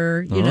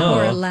Terrier, you know,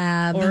 or a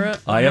lab.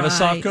 I have a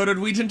soft-coated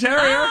Wheaton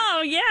Terrier.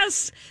 Oh,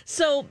 yes.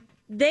 So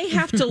they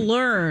have to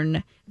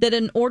learn that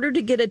in order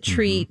to get a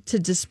treat to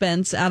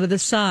dispense out of the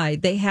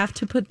side, they have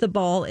to put the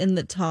ball in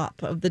the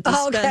top of the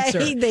dispenser.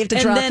 Okay, they have to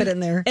drop it in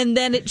there. And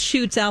then it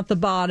shoots out the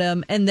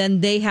bottom, and then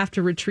they have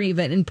to retrieve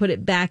it and put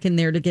it back in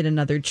there to get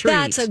another treat.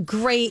 That's a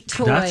great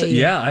toy.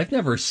 I've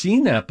never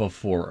seen that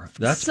before.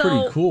 That's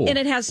pretty cool. And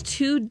it has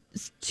two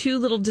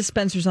little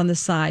dispensers on the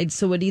side,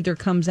 so it either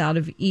comes out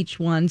of each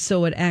one,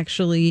 so it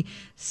actually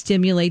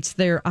stimulates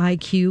their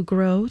IQ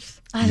growth.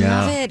 I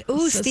love it. Ooh,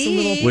 So it's a Steve.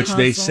 little Which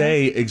they puzzle.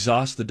 say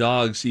exhaust the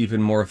dogs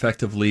even more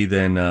effectively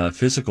than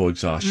physical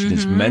exhaustion.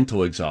 It's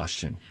mental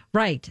exhaustion.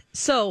 Right.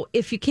 So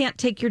if you can't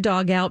take your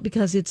dog out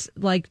because it's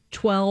like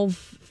 12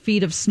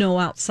 feet of snow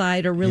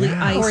outside or really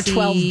icy. Or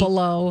 12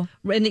 below.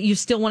 And you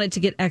still want it to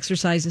get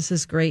exercise, this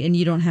is great. And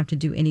you don't have to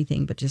do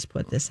anything but just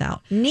put this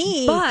out.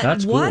 Neat. But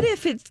That's what cool.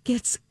 if it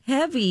gets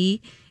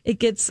heavy? It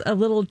gets a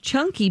little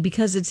chunky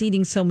because it's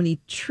eating so many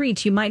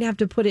treats. You might have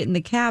to put it in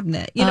the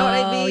cabinet. You know what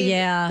I mean? Oh,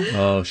 yeah.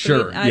 Oh,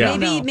 sure. I Yeah. don't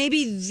know. Maybe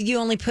you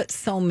only put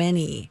so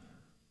many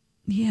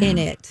Yeah. in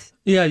it.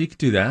 Yeah, you could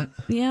do that.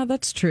 Yeah,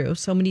 that's true.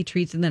 So many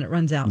treats and then it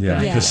runs out. Yeah,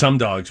 fast. because some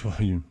dogs,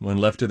 when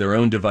left to their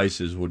own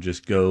devices, will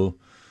just go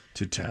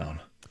to town.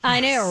 I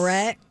know,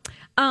 right?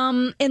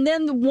 And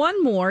then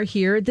one more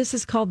here. This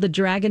is called the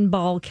Dragon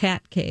Ball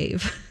Cat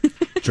Cave.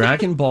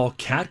 Dragon Ball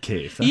Cat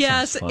Cave. That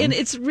Yes, sounds fun. and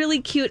it's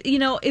really cute. You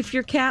know, if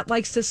your cat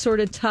likes to sort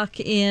of tuck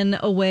in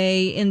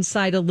away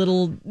inside a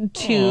little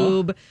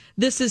tube,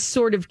 this is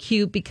sort of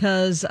cute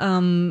because,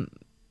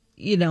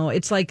 you know,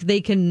 it's like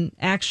they can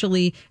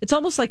actually, it's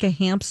almost like a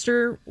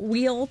hamster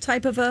wheel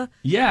type of a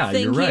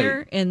thing you're right.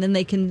 here. And then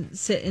they can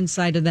sit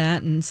inside of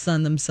that and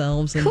sun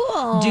themselves and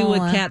Cool. do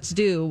what cats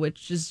do,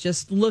 which is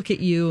just look at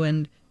you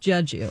and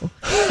judge you.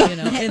 You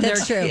know, in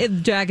That's their true.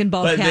 Dragon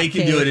Ball But Cat they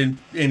can Cave. do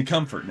it in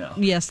comfort now.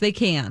 Yes, they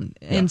can.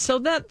 And so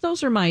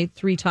those are my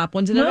 3 top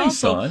ones. And it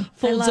Nice, also Dawn.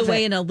 folds I love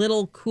away it. in a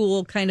little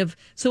cool kind of,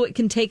 so it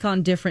can take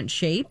on different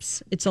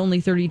shapes. It's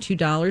only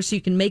 $32. So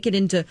you can make it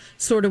into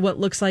sort of what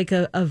looks like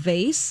a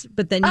vase,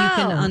 but then you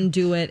can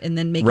undo it and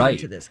then make it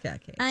into this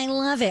cat cave. I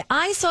love it.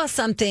 I saw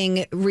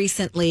something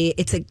recently.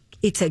 It's a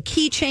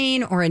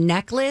keychain or a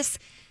necklace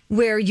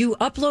where you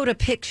upload a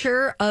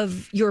picture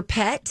of your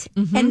pet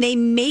and they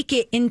make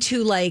it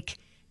into like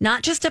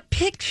not just a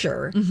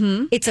picture.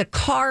 It's a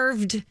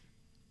carved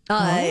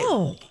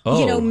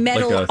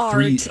metal like a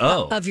art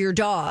of your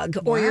dog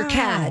or your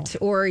cat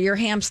or your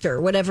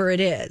hamster, whatever it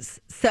is.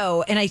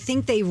 So, and I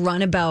think they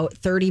run about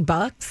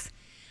 $30.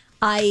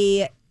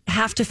 I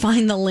have to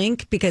find the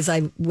link because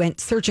I went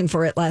searching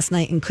for it last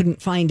night and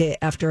couldn't find it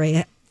after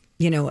I,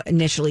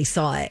 initially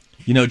saw it.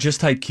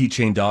 Just type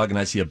keychain dog, and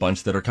I see a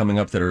bunch that are coming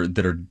up that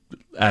are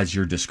as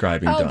you're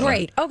describing. Oh, Donna.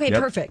 great. Okay,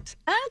 perfect.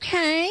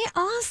 Okay,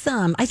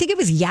 awesome. I think it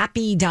was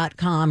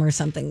yappy.com or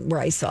something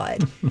where I saw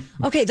it.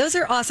 Okay, those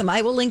are awesome.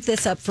 I will link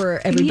this up for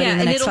everybody in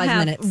the next 5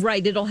 minutes.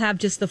 Right, it'll have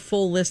just the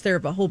full list there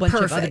of a whole bunch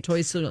of other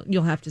toys, so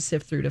you'll have to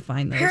sift through to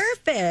find those.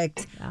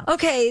 Perfect. Yeah.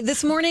 Okay,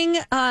 this morning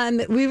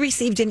we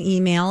received an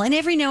email, and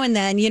every now and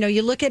then,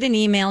 you look at an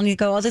email and you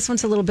go, oh, this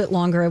one's a little bit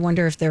longer. I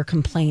wonder if they're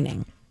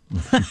complaining.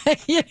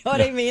 You know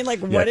what I mean? Like,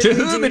 what did we do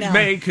now? To whom it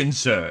may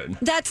concern.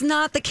 That's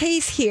not the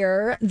case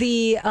here.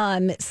 The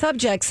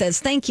subject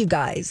says, thank you,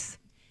 guys.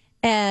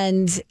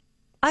 And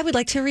I would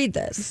like to read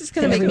this. This is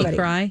going to make me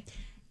cry.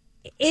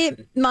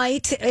 It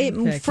might.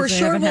 For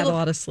sure will had a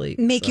lot of sleep,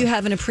 make you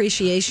have an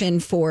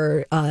appreciation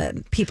for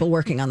people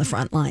working on the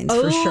front lines,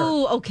 for sure.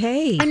 Oh,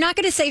 okay. I'm not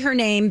going to say her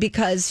name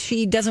because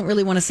she doesn't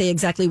really want to say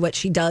exactly what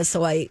she does,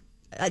 so I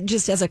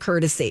just as a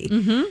courtesy.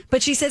 Mm-hmm.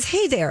 But she says,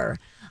 hey there.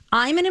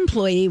 I'm an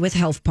employee with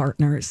Health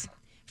Partners.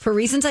 For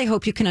reasons I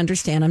hope you can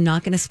understand, I'm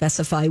not going to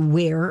specify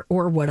where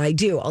or what I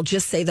do. I'll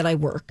just say that I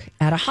work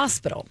at a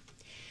hospital.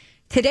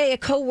 Today, a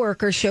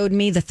coworker showed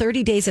me the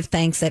 30 Days of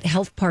Thanks that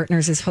Health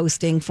Partners is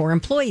hosting for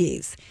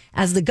employees.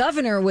 As the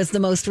governor was the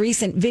most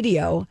recent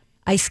video,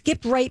 I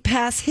skipped right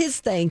past his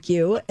thank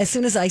you as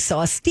soon as I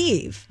saw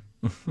Steve.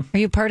 Are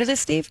you part of this,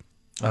 Steve?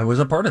 I was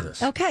a part of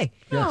this. Okay.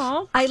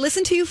 Yes. I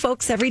listen to you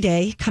folks every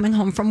day coming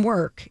home from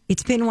work.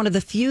 It's been one of the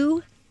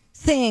few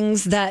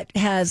things that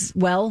has,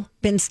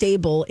 been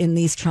stable in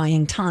these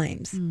trying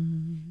times.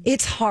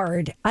 It's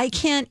hard. I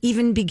can't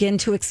even begin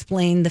to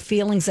explain the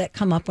feelings that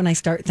come up when I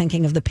start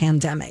thinking of the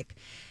pandemic.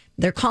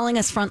 They're calling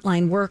us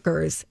frontline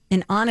workers,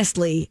 and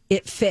honestly,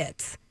 it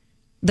fits.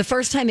 The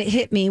first time it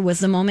hit me was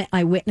the moment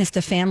I witnessed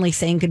a family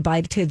saying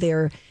goodbye to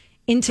their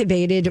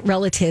intubated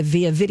relative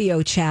via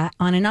video chat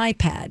on an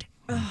iPad.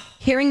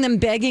 Hearing them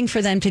begging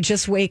for them to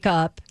just wake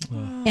up,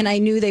 and I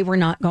knew they were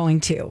not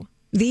going to.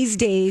 These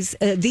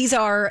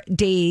are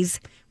days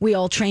we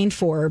all trained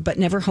for, but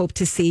never hoped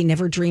to see,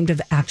 never dreamed of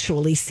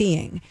actually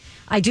seeing.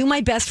 I do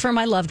my best for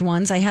my loved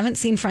ones. I haven't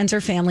seen friends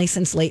or family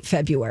since late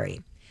February.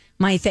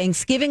 My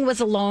Thanksgiving was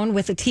alone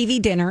with a TV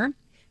dinner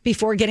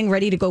before getting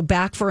ready to go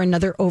back for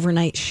another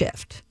overnight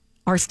shift.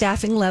 Our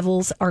staffing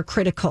levels are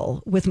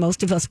critical, with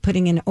most of us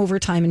putting in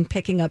overtime and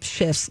picking up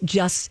shifts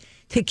just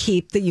to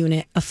keep the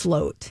unit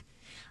afloat.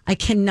 I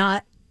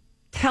cannot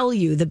tell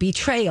you the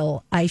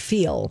betrayal I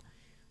feel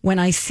when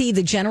I see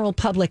the general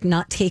public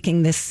not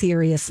taking this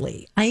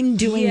seriously. I'm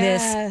doing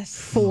this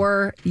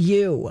for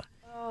you.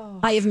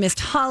 I have missed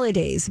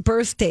holidays,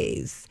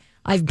 birthdays.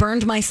 I've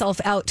burned myself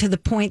out to the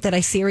point that I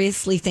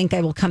seriously think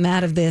I will come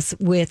out of this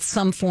with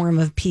some form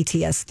of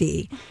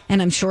PTSD.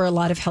 And I'm sure a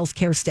lot of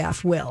healthcare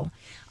staff will.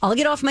 I'll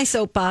get off my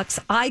soapbox.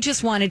 I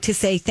just wanted to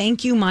say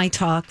thank you, My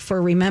Talk,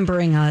 for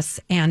remembering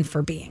us and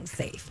for being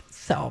safe.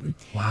 So,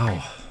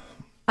 wow.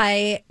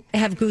 I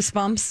have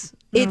goosebumps.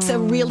 It's a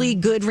really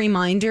good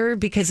reminder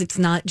because it's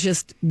not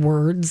just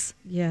words.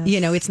 Yes.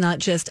 It's not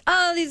just,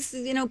 these,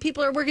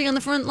 people are working on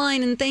the front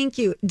line and thank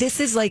you. This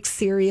is like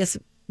serious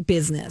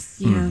business.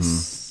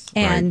 Yes.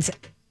 Mm-hmm.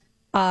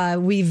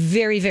 And we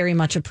very, very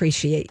much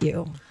appreciate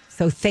you.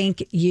 So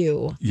thank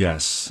you.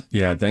 Yes.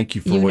 Yeah. Thank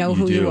you for what you do. You know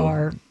who you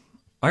are.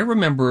 I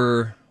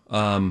remember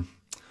when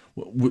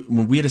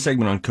we had a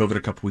segment on COVID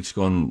a couple weeks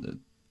ago on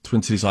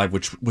Twin Cities Live,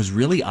 which was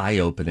really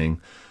eye-opening.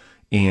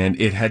 And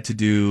it had to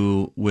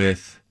do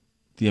with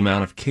the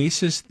amount of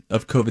cases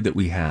of COVID that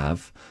we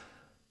have,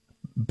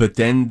 but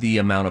then the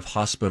amount of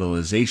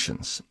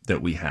hospitalizations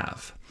that we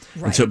have.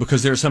 Right. And so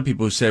because there are some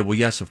people who say, well,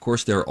 yes, of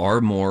course, there are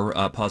more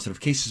positive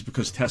cases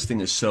because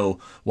testing is so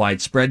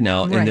widespread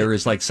now. Right. And there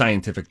is like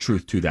scientific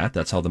truth to that.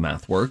 That's how the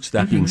math works.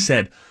 That being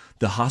said,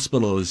 the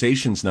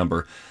hospitalizations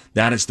number,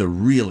 that is the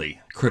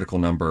really critical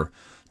number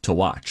to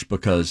watch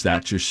because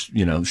that just,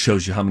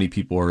 shows you how many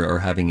people are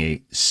having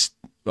a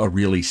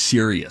really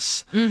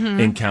serious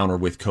encounter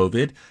with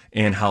COVID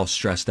and how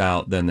stressed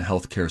out then the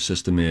healthcare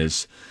system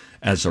is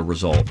as a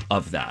result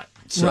of that.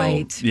 So,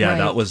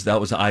 that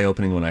was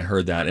eye-opening when I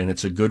heard that. And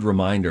it's a good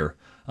reminder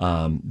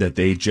that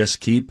they just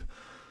keep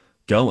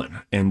going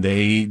and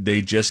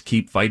they just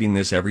keep fighting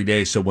this every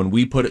day. So when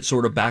we put it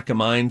sort of back in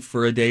mind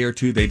for a day or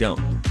two, they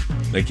don't.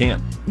 They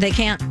can't. They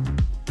can't.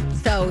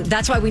 So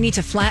that's why we need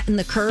to flatten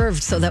the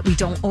curve so that we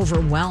don't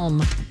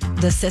overwhelm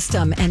the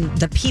system and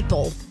the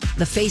people,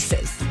 the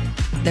faces.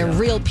 They're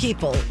real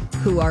people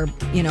who are,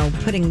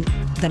 putting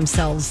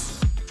themselves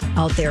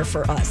out there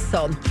for us.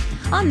 So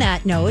on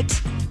that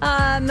note,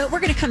 we're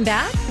going to come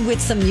back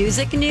with some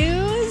music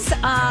news.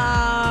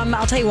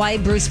 I'll tell you why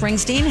Bruce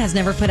Springsteen has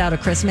never put out a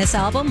Christmas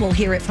album. We'll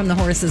hear it from the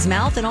horse's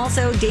mouth. And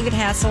also David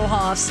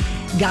Hasselhoff's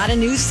got a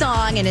new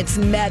song and it's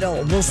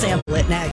metal. We'll sample it next.